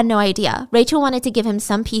Oleg had no idea. Rachel wanted to give him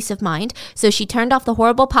some peace of mind, so she turned off the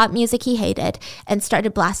horrible pop music he hated and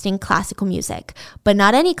started blasting classical music. But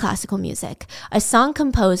not any classical music. A song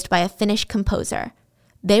composed by a Finnish composer.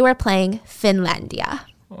 They were playing Finlandia.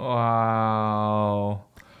 Wow.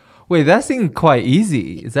 Wait, that seemed quite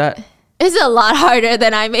easy. Is that... It's a lot harder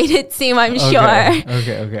than I made it seem, I'm sure.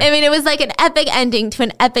 Okay. I mean, it was like an epic ending to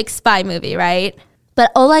an epic spy movie, right?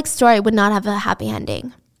 But Oleg's story would not have a happy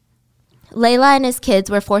ending. Layla and his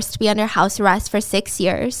kids were forced to be under house arrest for 6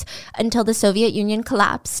 years until the Soviet Union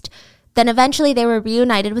collapsed. Then eventually they were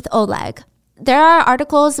reunited with Oleg. There are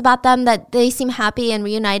articles about them that they seem happy and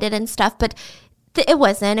reunited and stuff, but it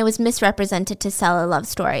wasn't. It was misrepresented to sell a love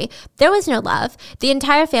story. There was no love. The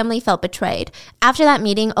entire family felt betrayed. After that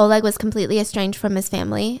meeting, Oleg was completely estranged from his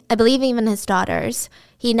family. I believe even his daughters.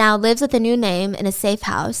 He now lives with a new name in a safe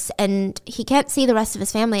house, and he can't see the rest of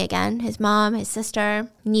his family again. His mom, his sister,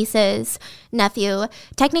 nieces, nephew.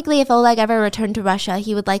 Technically, if Oleg ever returned to Russia,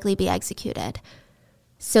 he would likely be executed.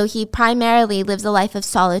 So he primarily lives a life of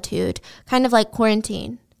solitude, kind of like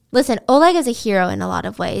quarantine. Listen, Oleg is a hero in a lot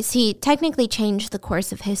of ways. He technically changed the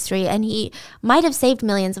course of history, and he might have saved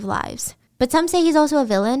millions of lives. But some say he's also a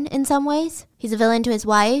villain in some ways. He's a villain to his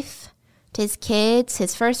wife, to his kids,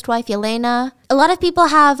 his first wife, Yelena. A lot of people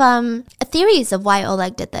have theories of why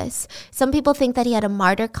Oleg did this. Some people think that he had a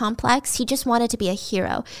martyr complex. He just wanted to be a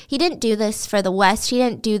hero. He didn't do this for the West. He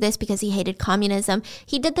didn't do this because he hated communism.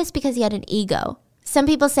 He did this because he had an ego. Some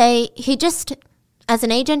people say he just, as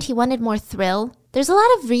an agent, he wanted more thrill. There's a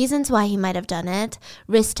lot of reasons why he might have done it,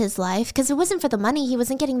 risked his life, because it wasn't for the money. He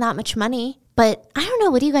wasn't getting that much money. But I don't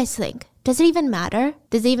know. What do you guys think? Does it even matter?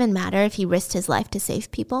 Does it even matter if he risked his life to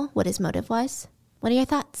save people, what his motive was? What are your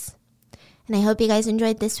thoughts? And I hope you guys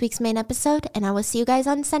enjoyed this week's main episode, and I will see you guys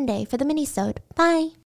on Sunday for the mini-sode. Bye!